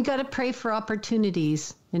 and you got to pray for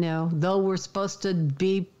opportunities, you know, though we're supposed to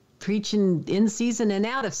be preaching in season and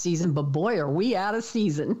out of season, but boy, are we out of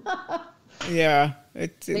season. Yeah.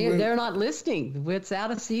 They're not listening. It's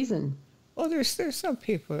out of season. Well, there's some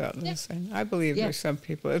people that listen. I believe there's some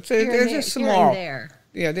people. There's a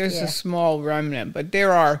small remnant, but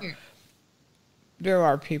there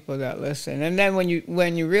are people that listen. And then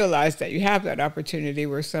when you realize that you have that opportunity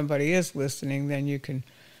where somebody is listening, then you can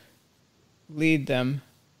lead them.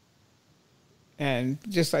 And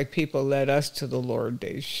just like people led us to the Lord,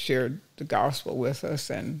 they shared the gospel with us,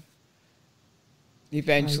 and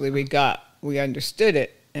eventually we understood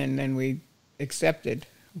it, and then we accepted,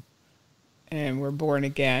 and we're born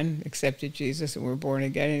again, accepted Jesus, and we're born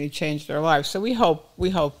again, and he changed our lives. So we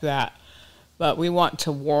hope that, but we want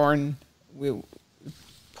to warn.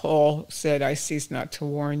 Paul said, I cease not to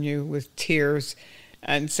warn you with tears.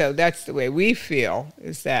 And so that's the way we feel,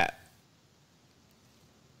 is that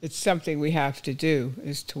it's something we have to do,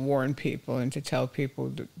 is to warn people and to tell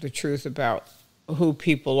people the truth about who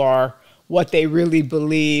people are, what they really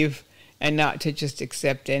believe, and not to just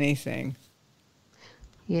accept anything.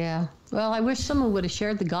 Yeah. Well, I wish someone would have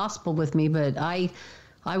shared the gospel with me, but I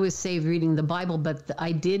was saved reading the Bible, but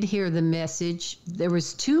I did hear the message. There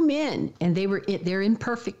was two men, and they're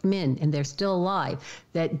imperfect men, and they're still alive,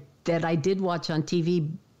 that I did watch on TV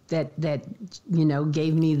that you know,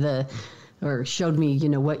 gave me or showed me, you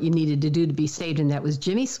know, what you needed to do to be saved, and that was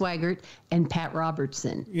Jimmy Swaggart and Pat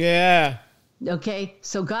Robertson. Yeah. Okay,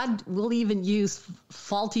 so God will even use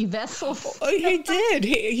faulty vessels. Oh, he did.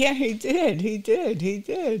 He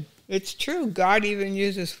did. It's true. God even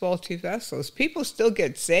uses faulty vessels. People still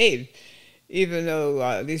get saved, even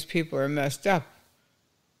though these people are messed up.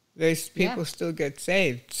 People still get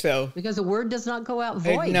saved. So because the word does not go out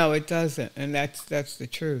void. No, it doesn't, and that's the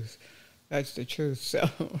truth. That's the truth. So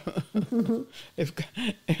if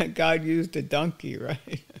God used a donkey,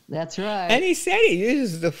 right? That's right. And he said he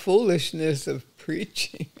uses the foolishness of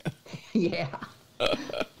preaching. Yeah.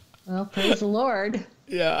 Well, praise the Lord.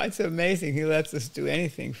 Yeah, it's amazing. He lets us do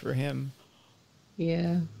anything for him.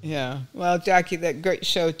 Yeah. Yeah. Well, Jackie, that great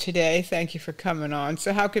show today. Thank you for coming on.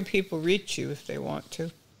 So how can people reach you if they want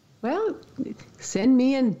to? Well, send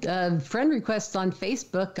me a friend request on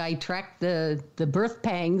Facebook. I track the birth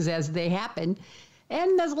pangs as they happen.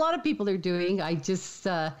 And as a lot of people are doing, I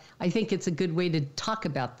think it's a good way to talk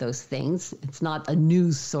about those things. It's not a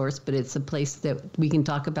news source, but it's a place that we can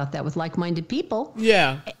talk about that with like-minded people.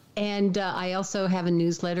 Yeah. And I also have a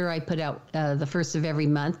newsletter I put out the first of every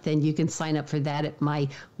month, and you can sign up for that at my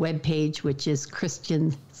webpage, which is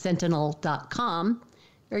christiansentinel.com.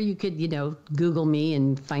 Or you could, Google me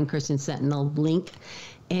and find Christian Sentinel link.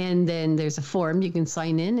 And then there's a form you can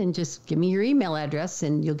sign in and just give me your email address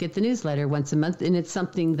and you'll get the newsletter once a month. And it's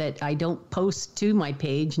something that I don't post to my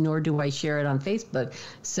page, nor do I share it on Facebook.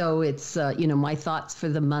 So it's, my thoughts for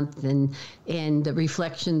the month and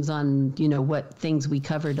reflections on, what things we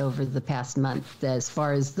covered over the past month as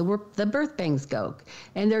far as the birth pangs go.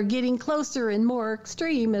 And they're getting closer and more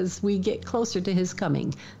extreme as we get closer to his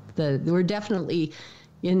coming. We're definitely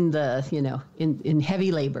in the, in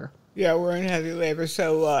heavy labor. Yeah, we're in heavy labor.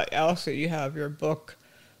 So also you have your book,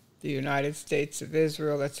 The United States of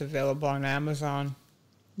Israel, that's available on Amazon.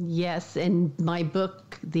 Yes, and my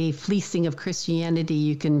book, The Fleecing of Christianity,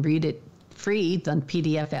 you can read it free. It's on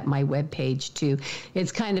PDF at my webpage, too.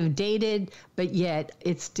 It's kind of dated, but yet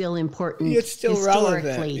it's still important. It's still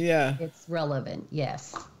relevant, yeah. It's relevant,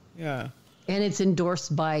 yes. Yeah. And it's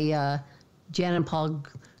endorsed by Jan and Paul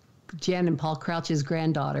Crouch's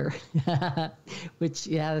granddaughter, which,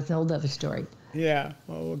 that's a whole other story. Yeah,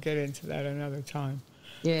 well, we'll get into that another time.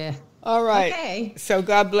 Yeah. All right. Okay. So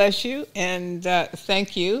God bless you, and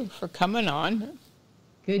thank you for coming on.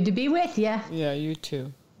 Good to be with you. Yeah, you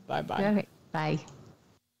too. Bye-bye. Okay, bye.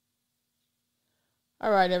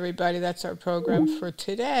 All right, everybody, that's our program for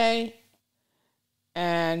today,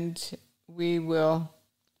 and we will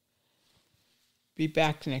be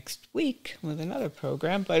back next week with another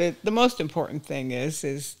program. But the most important thing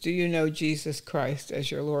is do you know Jesus Christ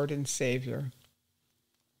as your Lord and Savior?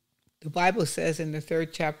 The Bible says in the 3rd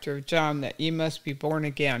chapter of John that you must be born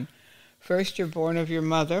again. First you're born of your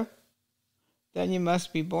mother, then you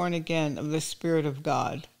must be born again of the Spirit of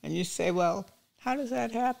God. And you say, well, how does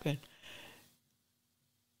that happen?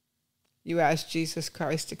 You ask Jesus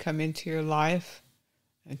Christ to come into your life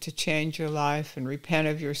and to change your life and repent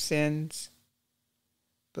of your sins.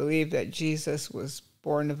 Believe that Jesus was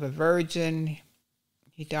born of a virgin,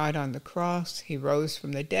 he died on the cross, he rose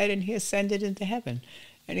from the dead, and he ascended into heaven.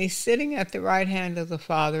 And he's sitting at the right hand of the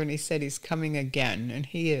Father, and he said he's coming again, and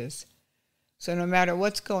he is. So no matter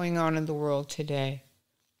what's going on in the world today,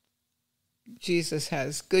 Jesus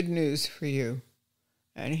has good news for you,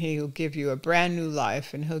 and he'll give you a brand new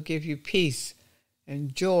life, and he'll give you peace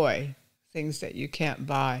and joy, things that you can't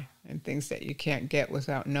buy and things that you can't get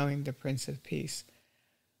without knowing the Prince of Peace.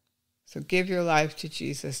 So give your life to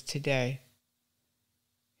Jesus today.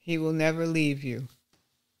 He will never leave you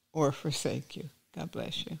or forsake you. God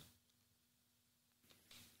bless you.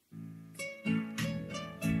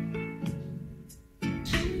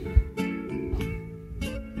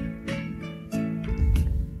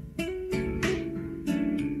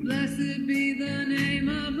 Blessed be the name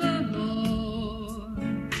of the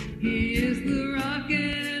Lord. He is the rock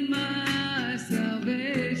and my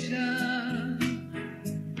salvation.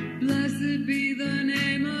 Blessed be the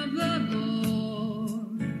name of the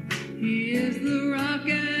Lord. He is the rock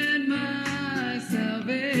and my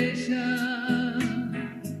salvation.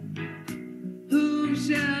 Whom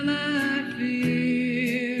shall I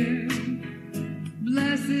fear?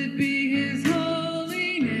 Blessed be his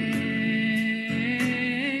holy name.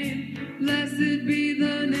 Blessed be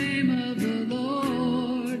the name of the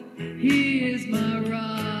Lord. He is my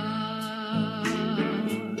rock.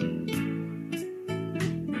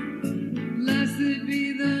 Blessed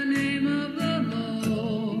be the name of the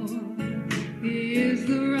Lord. He is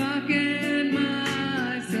the rock and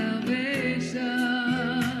my salvation.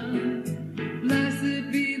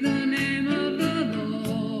 Blessed be the name of the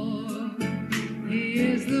Lord. He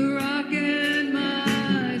is the rock and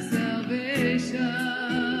my salvation.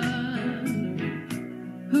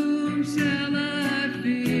 Whom shall I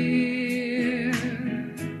fear?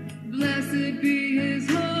 Blessed be his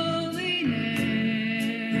holy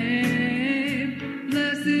name.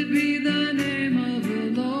 Blessed be the name of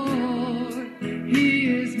the Lord. He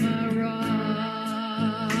is my rock.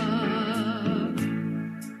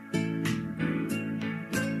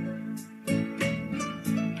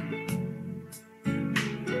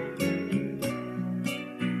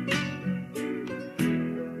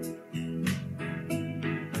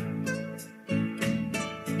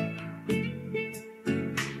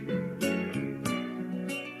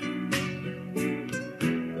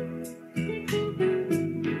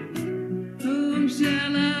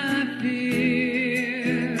 peace.